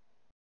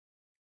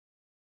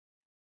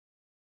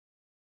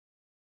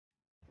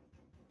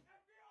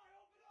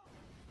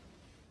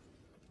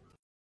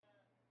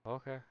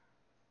 Okay.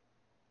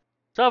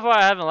 So far,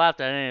 I haven't laughed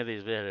at any of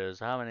these videos.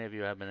 How many of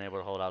you have been able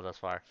to hold out thus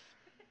far?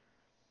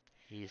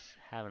 He's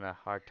having a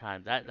hard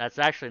time. That's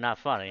actually not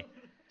funny.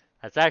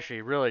 That's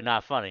actually really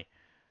not funny.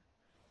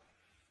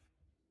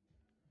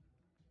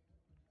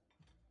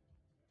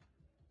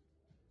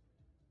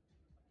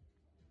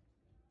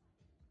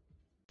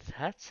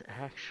 That's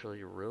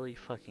actually really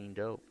fucking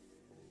dope.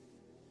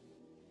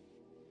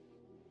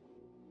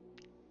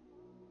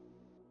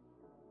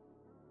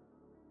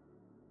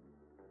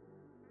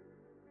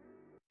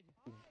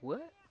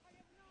 What?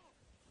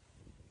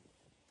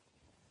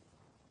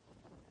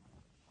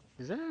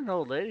 Is that an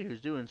old lady who's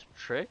doing some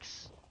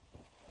tricks?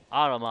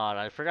 Automod,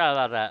 I forgot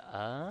about that.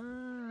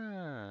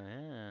 Ah,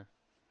 yeah.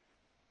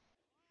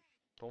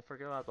 Don't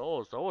forget about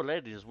those. The old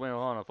lady just went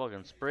on a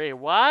fucking spree.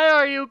 Why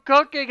are you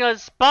cooking a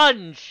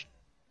sponge?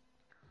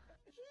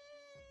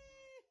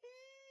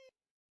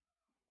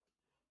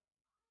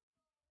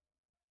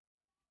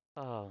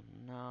 Oh,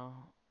 no.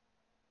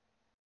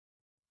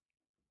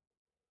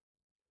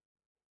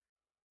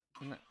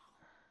 No.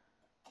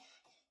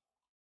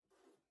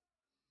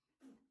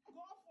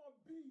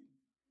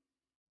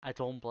 I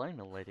don't blame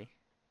the lady.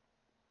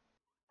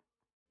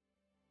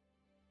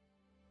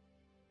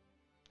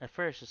 At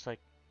first, it's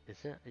like, is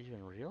that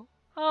even real?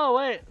 Oh,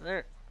 wait,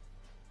 there.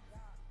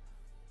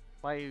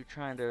 Why are you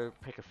trying to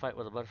pick a fight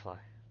with a butterfly?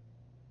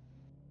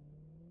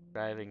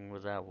 Driving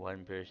without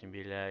one person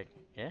be like,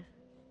 yeah?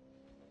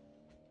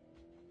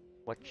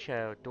 Watch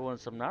out, doing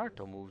some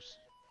Naruto moves.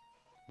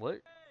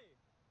 What?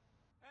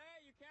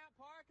 Hey, you can't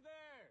park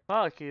there.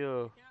 Fuck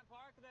you. Can't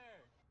park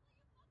there.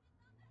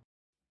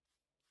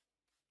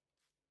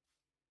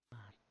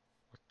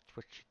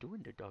 What you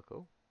doing there,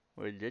 doggo?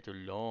 Well, that's a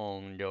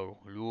long dog.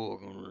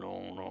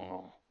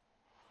 Long.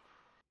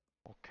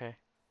 Okay.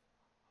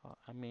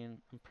 I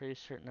mean, I'm pretty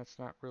certain that's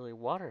not really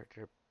water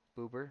there,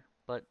 boober.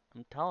 But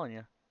I'm telling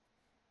you.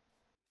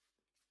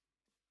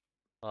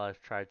 Oh,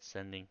 I've tried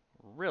sending.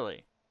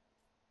 Really?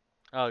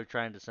 Oh, you're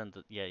trying to send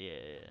the... Yeah.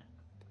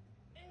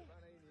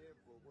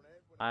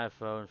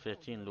 iPhone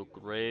 15 look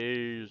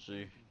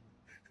crazy.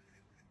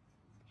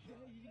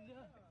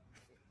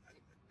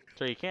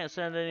 So you can't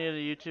send any of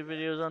the YouTube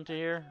videos onto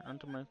here?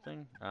 Onto my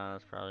thing?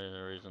 That's probably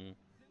the reason.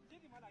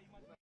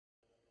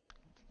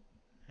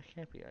 It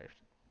can't be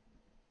iPhone.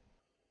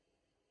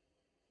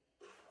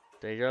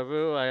 Deja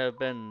vu, I have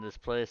been in this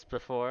place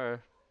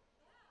before.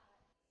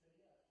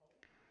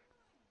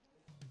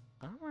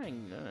 Oh my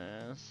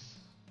goodness.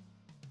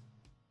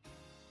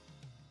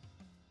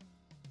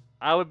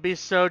 I would be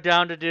so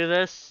down to do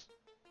this.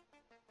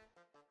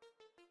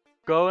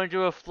 Go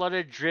into a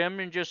flooded gym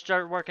and just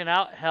start working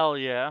out? Hell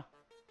yeah.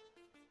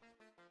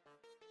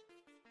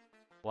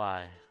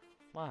 Why?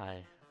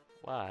 Why?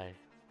 Why?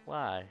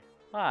 Why?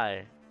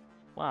 Why?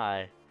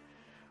 Why?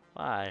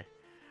 Why?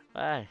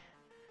 Why?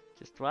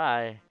 Just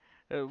why?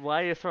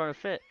 Why are you throwing a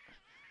fit?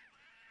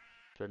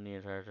 Spend the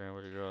entire time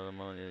with a girl. The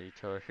moment you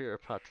tell her you're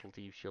about to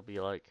leave, she'll be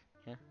like,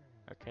 yeah,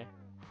 okay.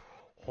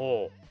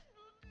 Oh.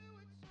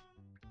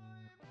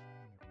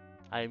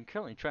 I am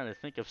currently trying to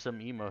think of some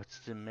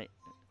emotes to make.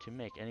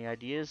 Any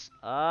ideas?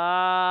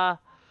 Man,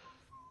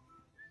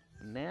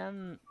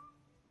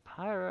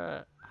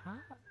 Pyra,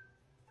 huh?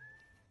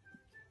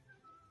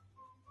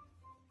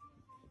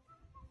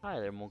 Hi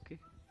there, monkey.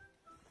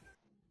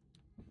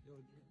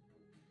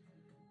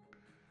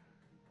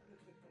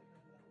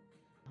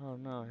 Oh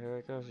no, here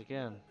it goes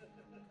again.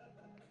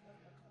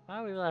 Why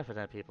are we laughing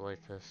at people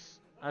like this?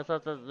 I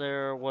thought that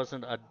there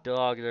wasn't a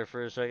dog there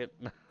for a second.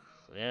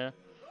 Yeah.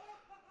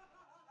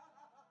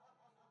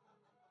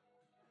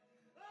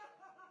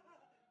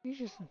 You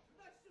just.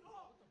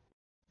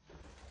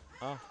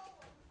 Oh.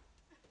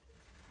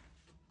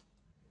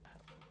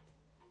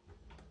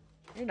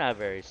 You're not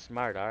very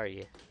smart, are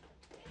you?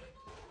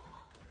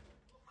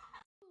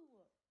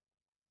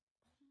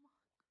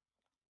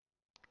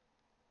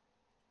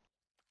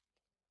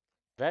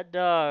 That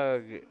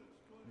dog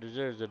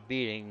deserves a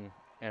beating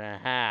and a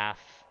half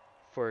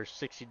for a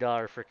 $60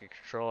 freaking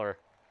controller.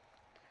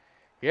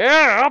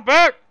 Yeah, I'll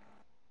bet!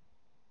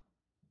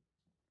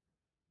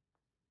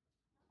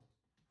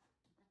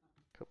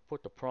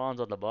 Put the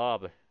prawns on the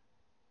bob.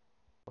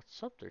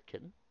 What's up there,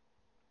 kitten?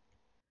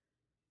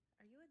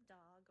 Are you a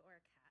dog or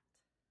a cat?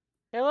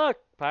 Hey look,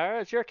 Pyro,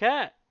 it's your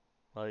cat!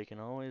 Well, you can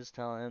always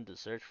tell him to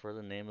search for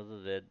the name of the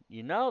vid.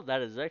 You know,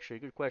 that is actually a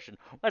good question.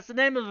 What's the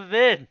name of the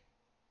vid?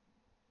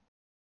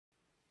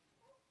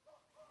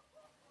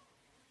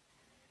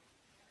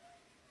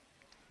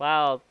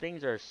 Wow,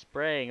 things are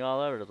spraying all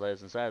over the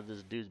place inside of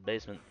this dude's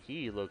basement.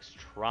 He looks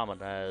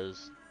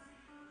traumatized.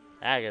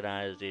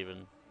 Agonized,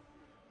 even.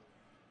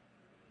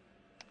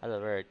 That's a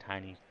very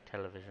tiny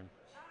television.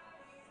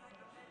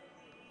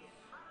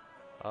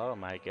 Oh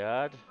my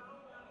god.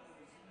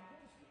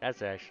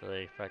 That's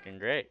actually fucking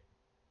great.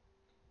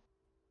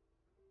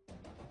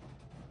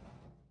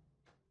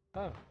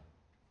 Oh.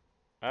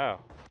 Oh.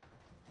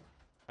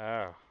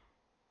 Oh.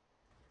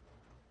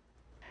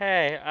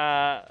 Hey,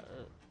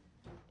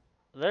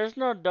 there's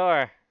no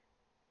door.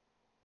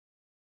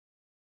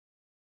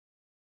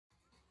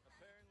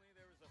 Apparently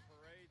there was a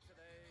parade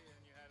today and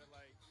you had to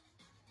like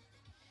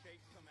shake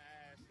some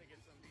ass to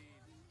get some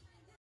beads.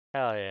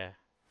 Hell yeah.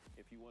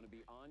 If you want to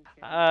be on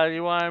camera,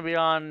 You wanna be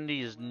on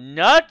these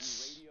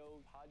nuts?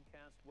 radio,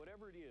 podcast,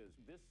 whatever it is,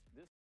 this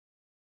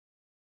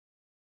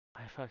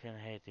I fucking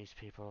hate these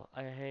people.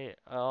 I hate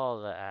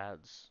all the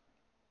ads.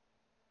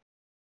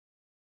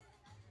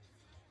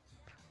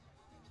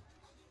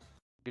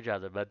 Good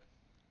job there, bud.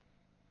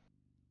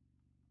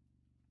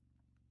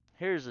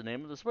 Here's the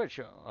name of the Switch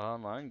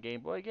online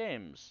Game Boy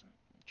games.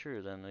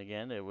 True, then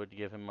again, it would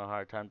give him a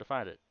hard time to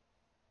find it.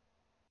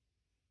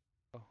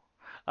 Oh,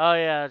 oh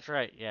yeah, that's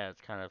right. Yeah,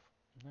 it's kind of.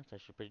 That's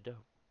actually pretty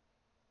dope.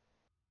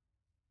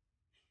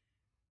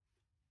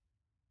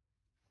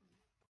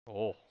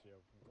 Oh. So you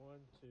have 1,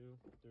 2,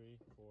 3,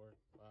 4,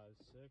 5,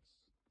 6.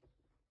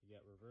 You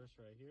got reverse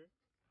right here.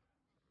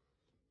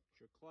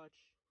 That's your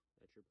clutch.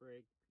 That's your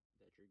brake.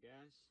 That's your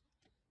gas.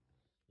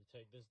 You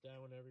take this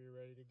down whenever you're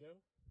ready to go.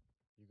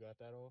 You got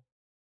that all?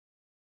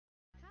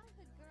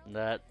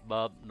 That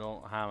Bob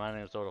don't have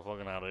any sort of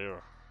fucking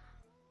idea.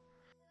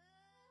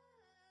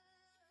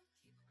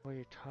 What are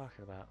you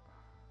talking about?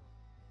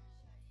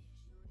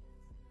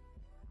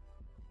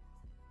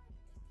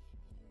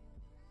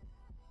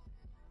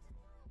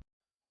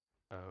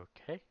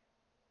 Okay.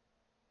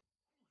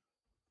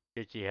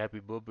 Get you happy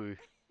bubby.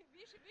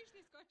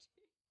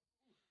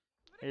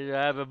 He's a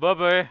happy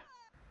bubby.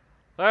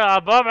 Where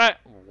a bubby?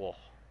 Whoa.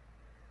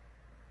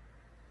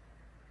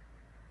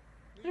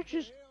 They're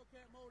just.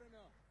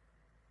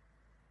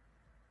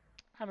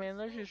 I mean,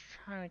 they're just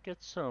trying to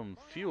get some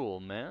fuel,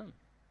 man.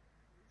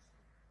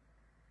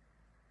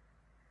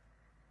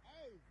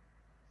 Hey,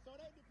 so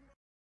they look.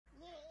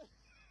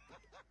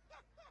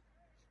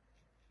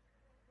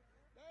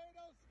 They ain't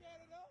no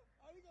scared enough.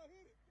 Are you gonna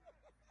hit it?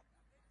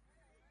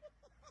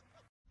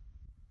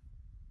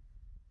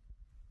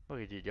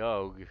 Look at you,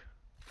 dog.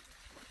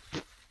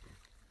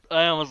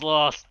 I almost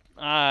lost.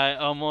 I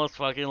almost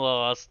fucking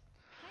lost.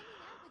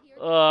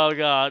 Oh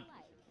god.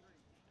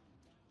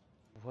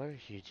 What are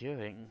you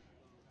doing?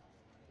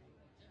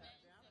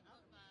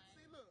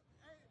 See, look,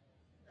 hey,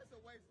 that's a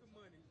waste of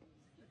money.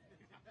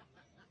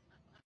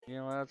 You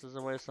know what else is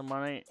a waste of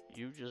money?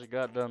 You just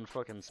got done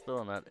fucking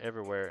spilling that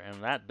everywhere,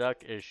 and that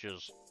duck is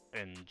just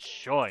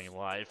enjoying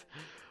life.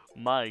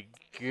 My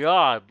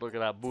god, look at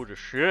that booty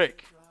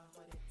shake.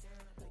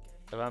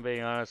 If I'm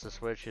being honest, the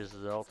Switch is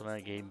the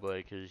ultimate Game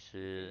Boy because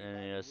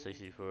NES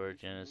 64,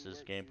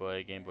 Genesis, Game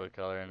Boy, Game Boy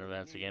Color, and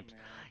Advanced games.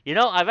 You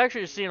know, I've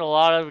actually seen a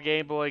lot of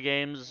Game Boy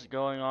games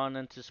going on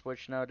into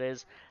Switch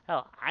nowadays.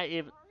 Hell, I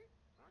can't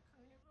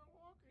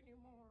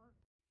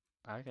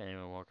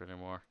even walk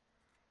anymore.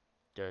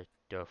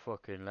 The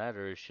fucking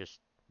ladder is just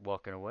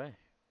walking away.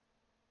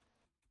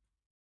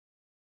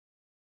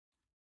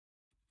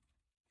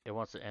 It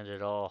wants to end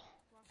it all.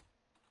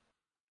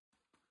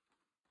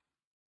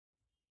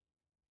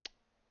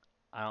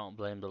 I don't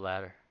blame the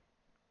ladder.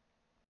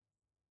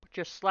 What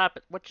you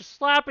slapping? What you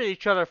slapping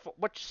each other for?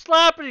 What you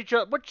slapping each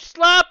other? What you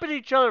slapping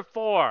each other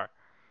for?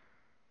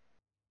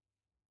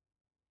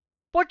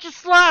 What you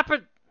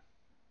slapping?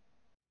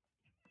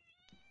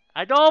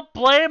 I don't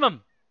blame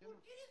him.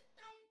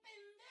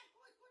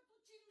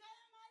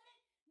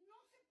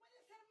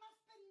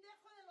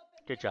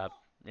 Good job.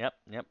 Yep,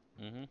 yep.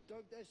 Dunk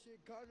that shit,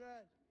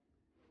 Conrad.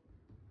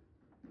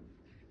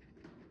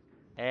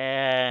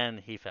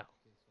 And he fell.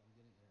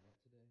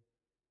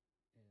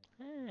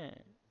 Hey.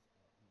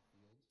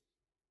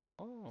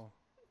 Oh.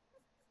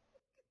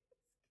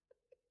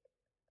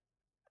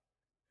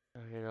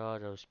 Look at all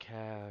those those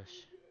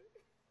cows.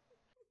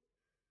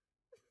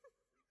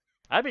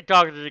 I'd be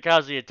talking to the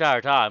cows the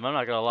entire time. I'm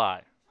not gonna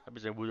lie. I'd be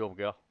saying, "What up,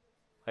 girl?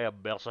 Hey,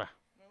 Belsa."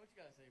 Man, what you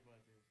gotta say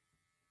about this?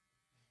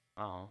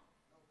 Oh.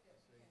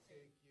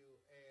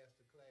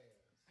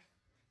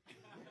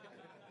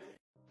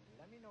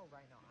 Let me know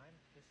right now. I'm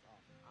pissed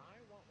off. I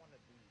want one of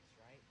these,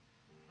 right?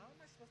 How am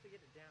I supposed to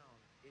get it down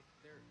if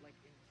they're like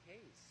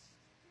encased?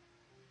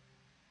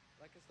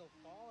 Like, cause they'll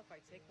fall if I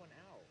take one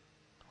out.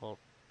 Well,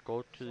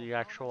 go to the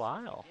actual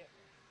aisle.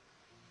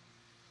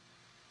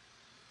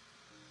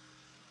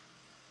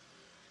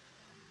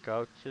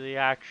 Go to the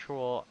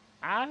actual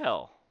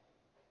aisle.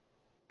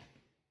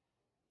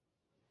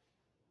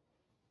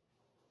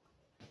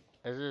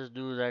 If this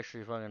dude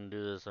actually fucking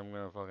do this, I'm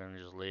gonna fucking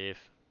just leave.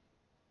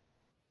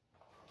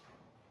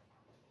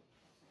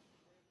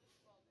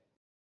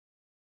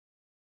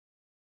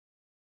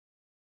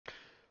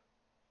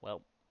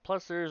 Well,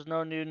 plus there's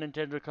no new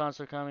Nintendo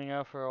console coming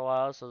out for a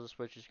while, so the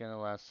Switch is gonna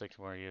last 6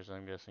 more years,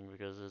 I'm guessing,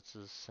 because it's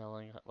just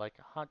selling like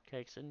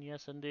hotcakes. And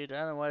yes, indeed.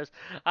 Anyways,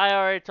 I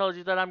already told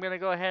you that I'm gonna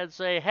go ahead and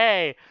say,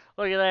 hey,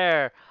 look at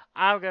there.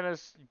 I'm gonna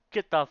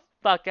get the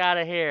fuck out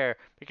of here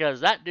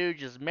because that dude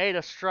just made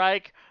a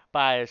strike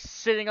by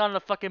sitting on the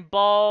fucking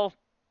ball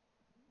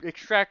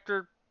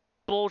extractor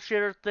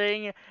bullshitter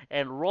thing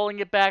and rolling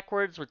it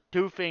backwards with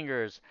 2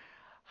 fingers.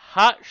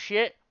 Hot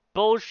shit,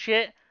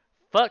 bullshit,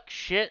 fuck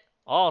shit,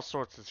 all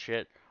sorts of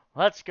shit.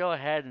 Let's go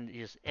ahead and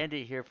just end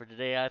it here for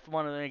today. I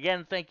want to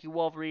again thank you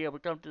all for being able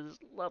to come to this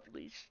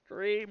lovely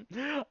stream.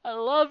 I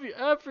love you,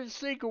 every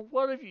single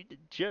one of you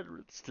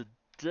degenerates to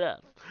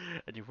death.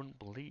 And you wouldn't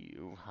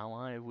believe how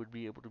I would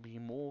be able to be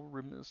more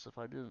remiss if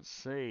I didn't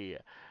say,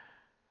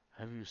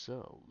 have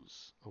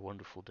yourselves a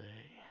wonderful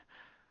day.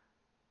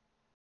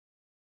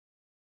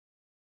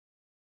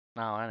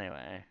 Now,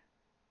 anyway,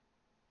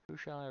 who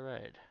shall I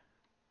raid?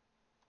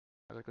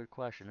 That's a good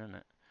question, isn't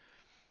it?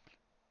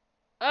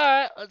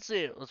 Alright, let's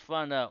see. Let's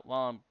find out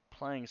while I'm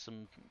playing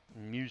some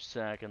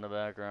music in the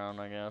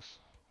background, I guess.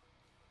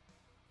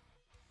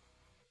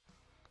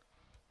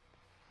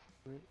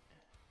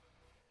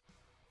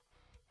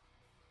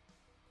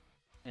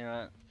 You know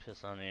what?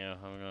 Piss on you.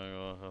 I'm gonna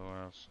go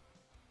somewhere else.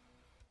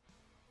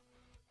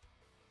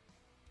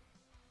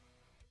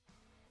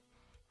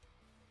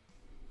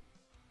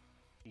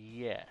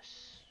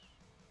 Yes.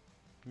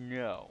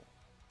 No.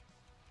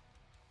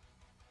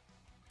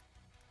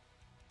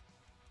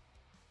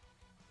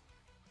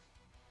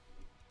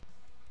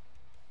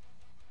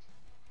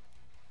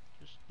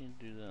 Just need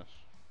to do this.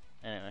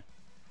 Anyway.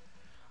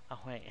 Oh,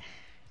 wait.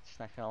 It's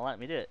not gonna let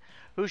me do it.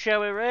 Who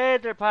shall we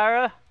raid there,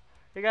 Pyra?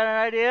 You got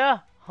an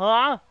idea?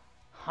 Huh?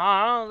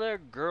 Huh? They're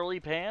girly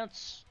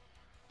pants.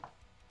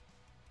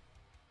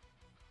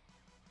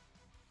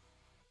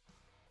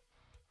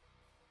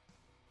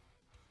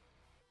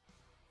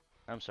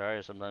 I'm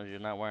sorry, sometimes you're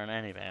not wearing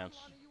any pants.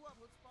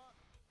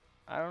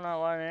 I'm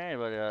not lining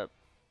anybody up,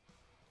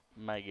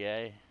 my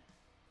guy.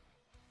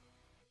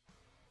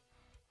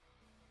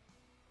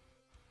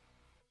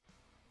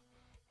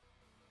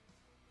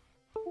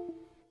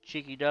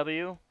 Cheeky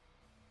W?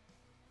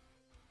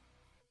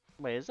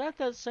 Wait, is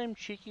that same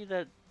Cheeky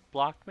that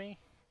blocked me?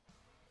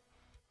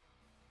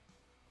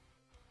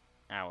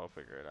 Ah, we'll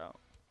figure it out.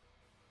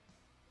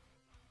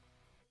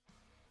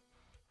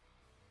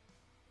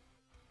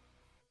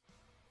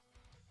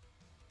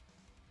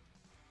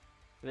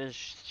 If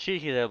it's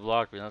Cheeky that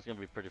blocked me, that's gonna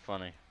be pretty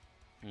funny.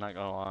 I'm not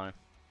gonna lie.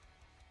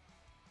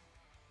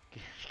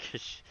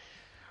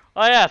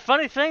 Oh yeah,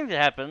 funny thing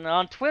that happened.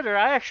 On Twitter,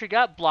 I actually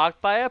got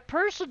blocked by a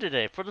person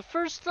today for the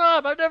first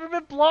time. I've never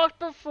been blocked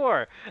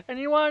before. And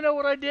you wanna know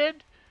what I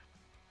did?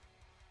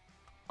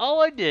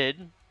 All I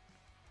did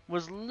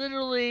was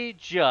literally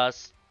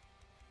just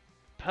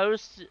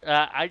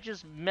I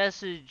just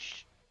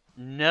messaged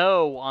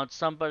no on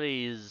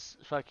somebody's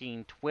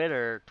fucking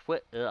Twitter,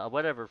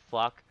 whatever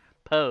fuck,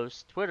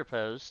 Twitter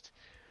post,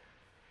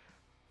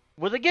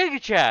 with a Giga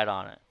Chat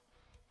on it.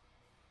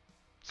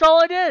 That's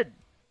all I did.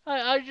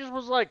 I just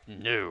was like,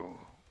 no.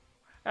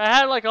 And I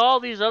had like all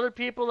these other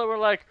people that were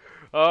like,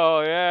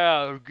 oh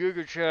yeah,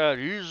 Giga Chat,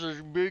 he's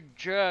a big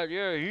chat,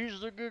 yeah, he's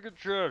the Giga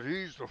Chat,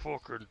 he's the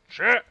fucking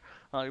chat.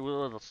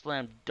 With a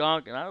slam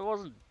dunk, and I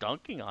wasn't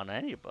dunking on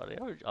anybody.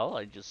 All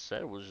I just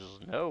said was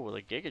just no with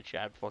a Giga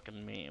Chat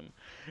fucking meme.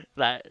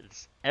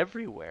 That's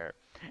everywhere.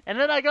 And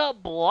then I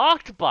got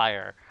blocked by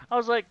her. I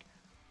was like,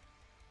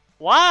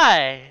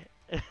 why?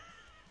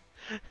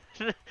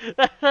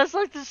 That's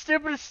like the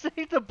stupidest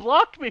thing to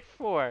block me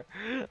for.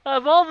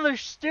 Of all the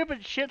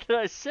stupid shit that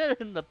I said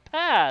in the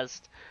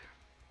past,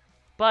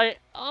 by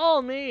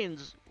all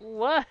means,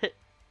 what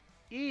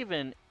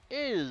even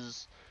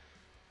is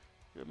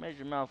a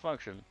major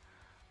malfunction?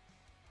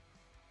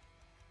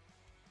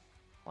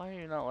 Why are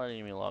you not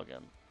letting me log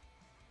in?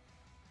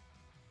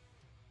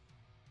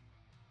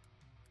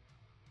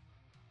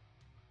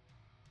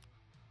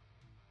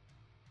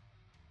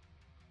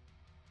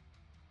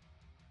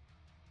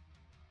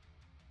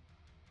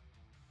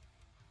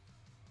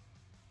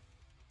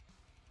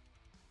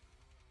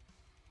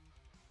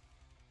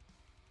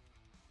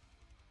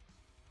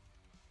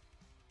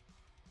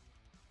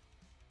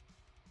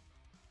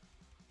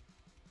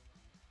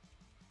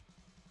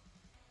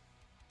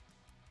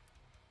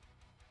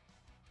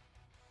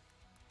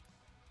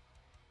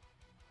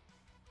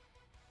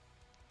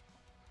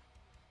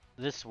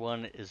 This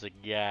one is a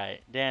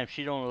guy. Damn,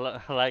 she don't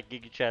like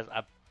Giga Chats.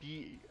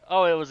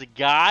 Oh, it was a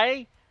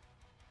guy?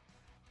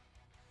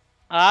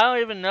 I don't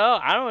even know.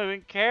 I don't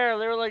even care.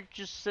 They were like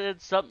just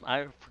said something.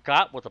 I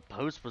forgot what the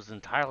post was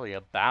entirely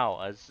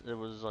about. It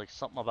was like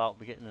something about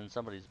getting in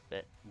somebody's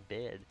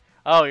bed.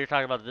 Oh, you're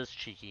talking about this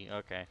cheeky.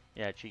 Okay.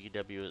 Yeah, cheeky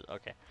W is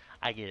okay.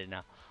 I get it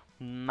now.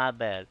 My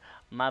bad.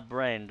 My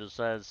brain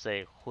decided to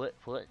say what.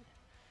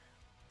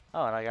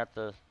 Oh, and I got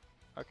the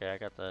okay. I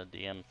got the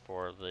DM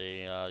for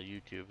the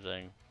YouTube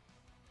thing.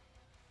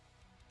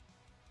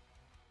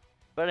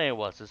 But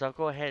anyways, I'll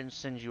go ahead and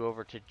send you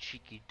over to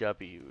Cheeky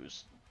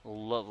W's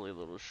lovely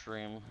little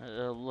stream.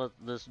 Let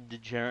this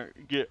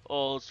degenerate get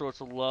all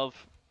sorts of love.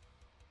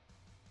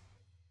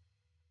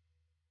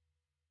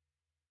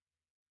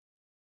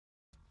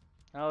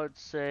 I would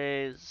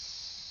say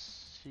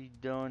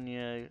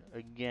Sidonia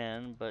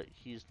again, but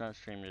he's not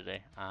streaming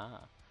today.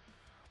 Ah.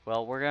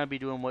 Well, we're going to be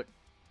doing what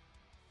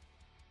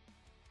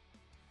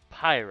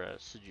Pyra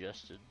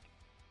suggested.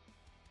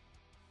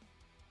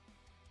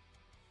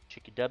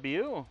 Cheeky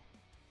W.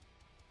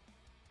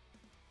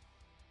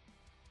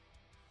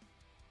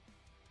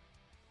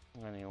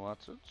 Anyways,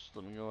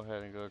 let me go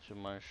ahead and go to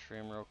my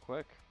stream real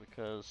quick,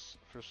 because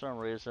for some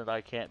reason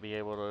I can't be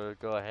able to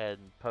go ahead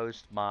and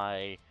post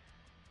my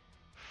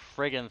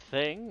friggin'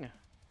 thing.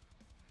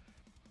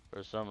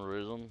 For some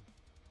reason.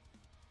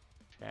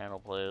 Channel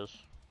please.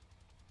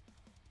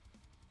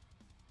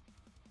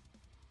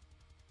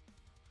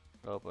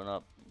 Open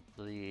up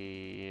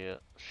the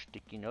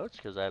sticky notes,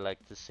 because I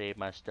like to save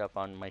my stuff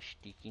on my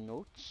sticky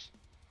notes.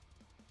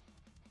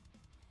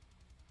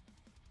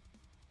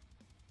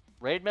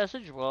 Raid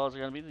message? Well, it's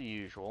gonna be the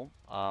usual.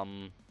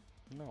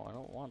 No, I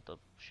don't want the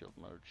shield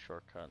mode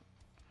shortcut.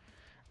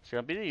 It's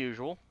gonna be the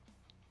usual.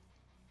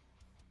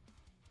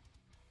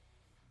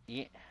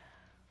 Yeah.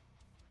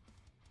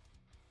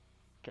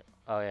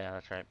 Oh yeah,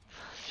 that's right.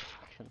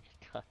 Fucking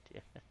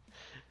goddamn it.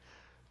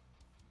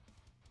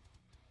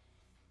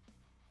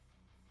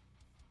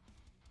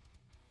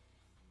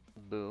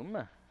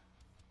 Boom.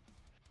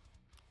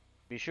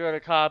 Be sure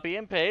to copy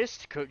and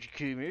paste, Coach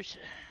Coomers.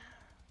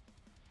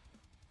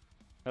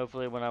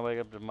 Hopefully when I wake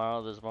up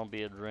tomorrow, this won't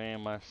be a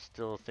dream. I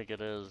still think it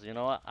is. You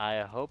know what?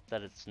 I hope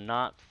that it's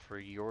not, for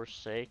your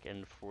sake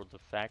and for the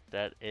fact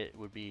that it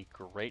would be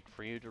great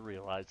for you to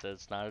realize that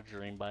it's not a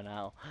dream by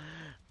now.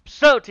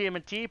 So,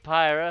 TMNT,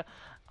 Pyra,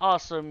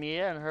 also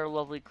Mia and her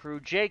lovely crew.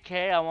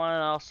 JK, I want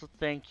to also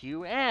thank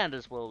you, and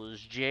as well as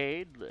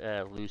Jade,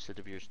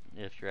 Lucid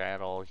if you're at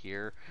all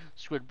here,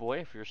 Squid Boy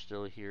if you're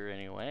still here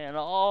anyway, and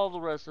all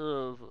the rest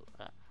of...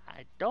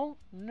 I don't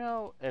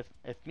know if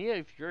Mia,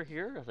 if you're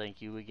here,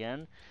 thank you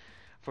again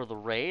for the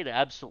raid.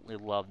 Absolutely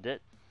loved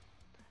it.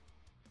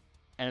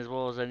 And as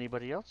well as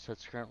anybody else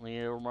that's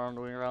currently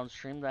wandering around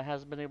stream that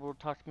hasn't been able to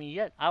talk to me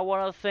yet. I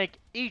want to thank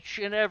each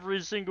and every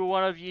single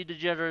one of you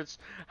degenerates.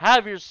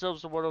 Have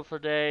yourselves a wonderful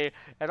day.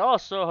 And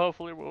also,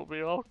 hopefully, we'll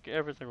be okay.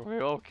 Everything will be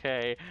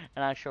okay.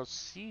 And I shall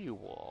see you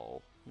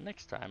all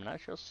next time. And I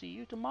shall see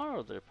you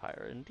tomorrow there,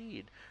 Pyre,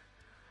 indeed.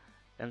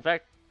 In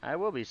fact, I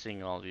will be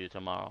seeing all of you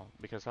tomorrow,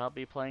 because I'll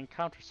be playing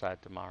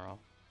Counterside tomorrow.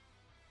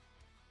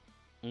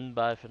 And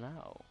bye for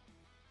now,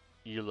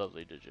 you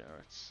lovely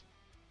degenerates.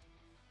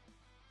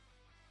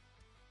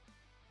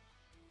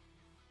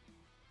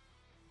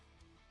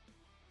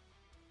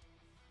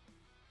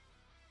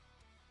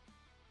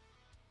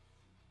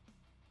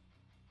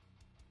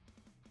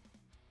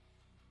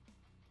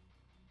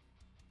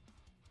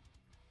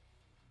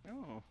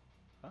 Oh.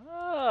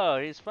 Oh,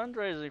 he's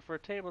fundraising for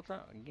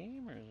tabletop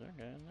gamers.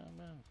 Okay, not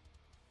bad.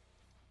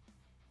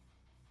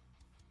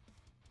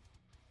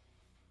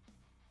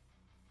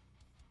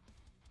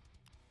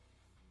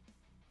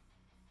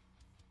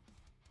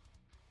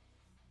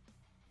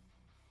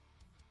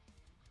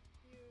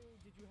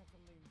 Did you have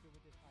something to do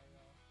with this,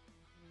 Pyro?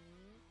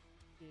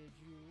 Did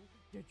you?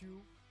 Did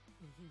you?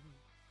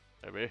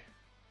 Maybe.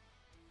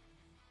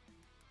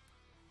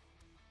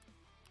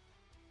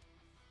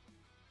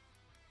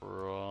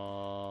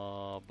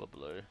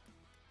 Probably.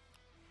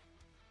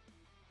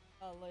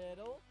 A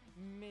little,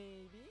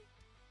 maybe.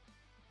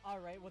 All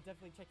right, we'll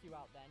definitely check you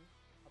out then.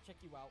 I'll check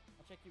you out.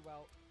 I'll check you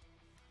out.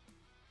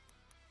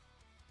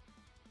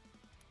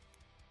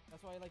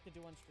 That's what I like to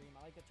do on stream.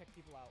 I like to check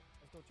people out.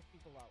 Let's go check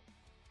people out.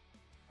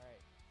 All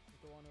right, let's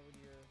go on over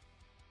here.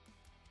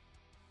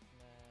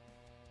 And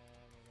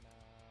then we're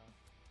gonna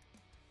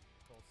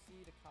Control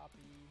C to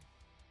copy.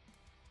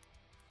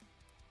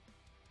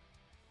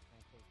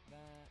 And close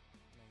that.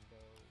 And then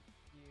go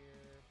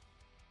here.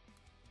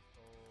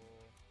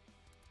 Control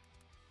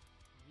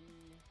V.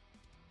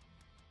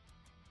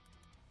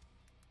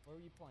 Where are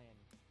you playing?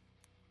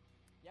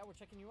 Yeah, we're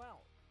checking you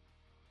out.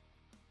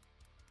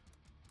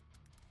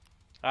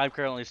 I'm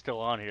currently still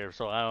on here,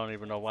 so I don't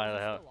even know why the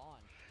hell. Still on.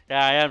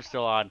 Yeah, I am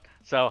still on.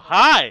 So,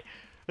 hi!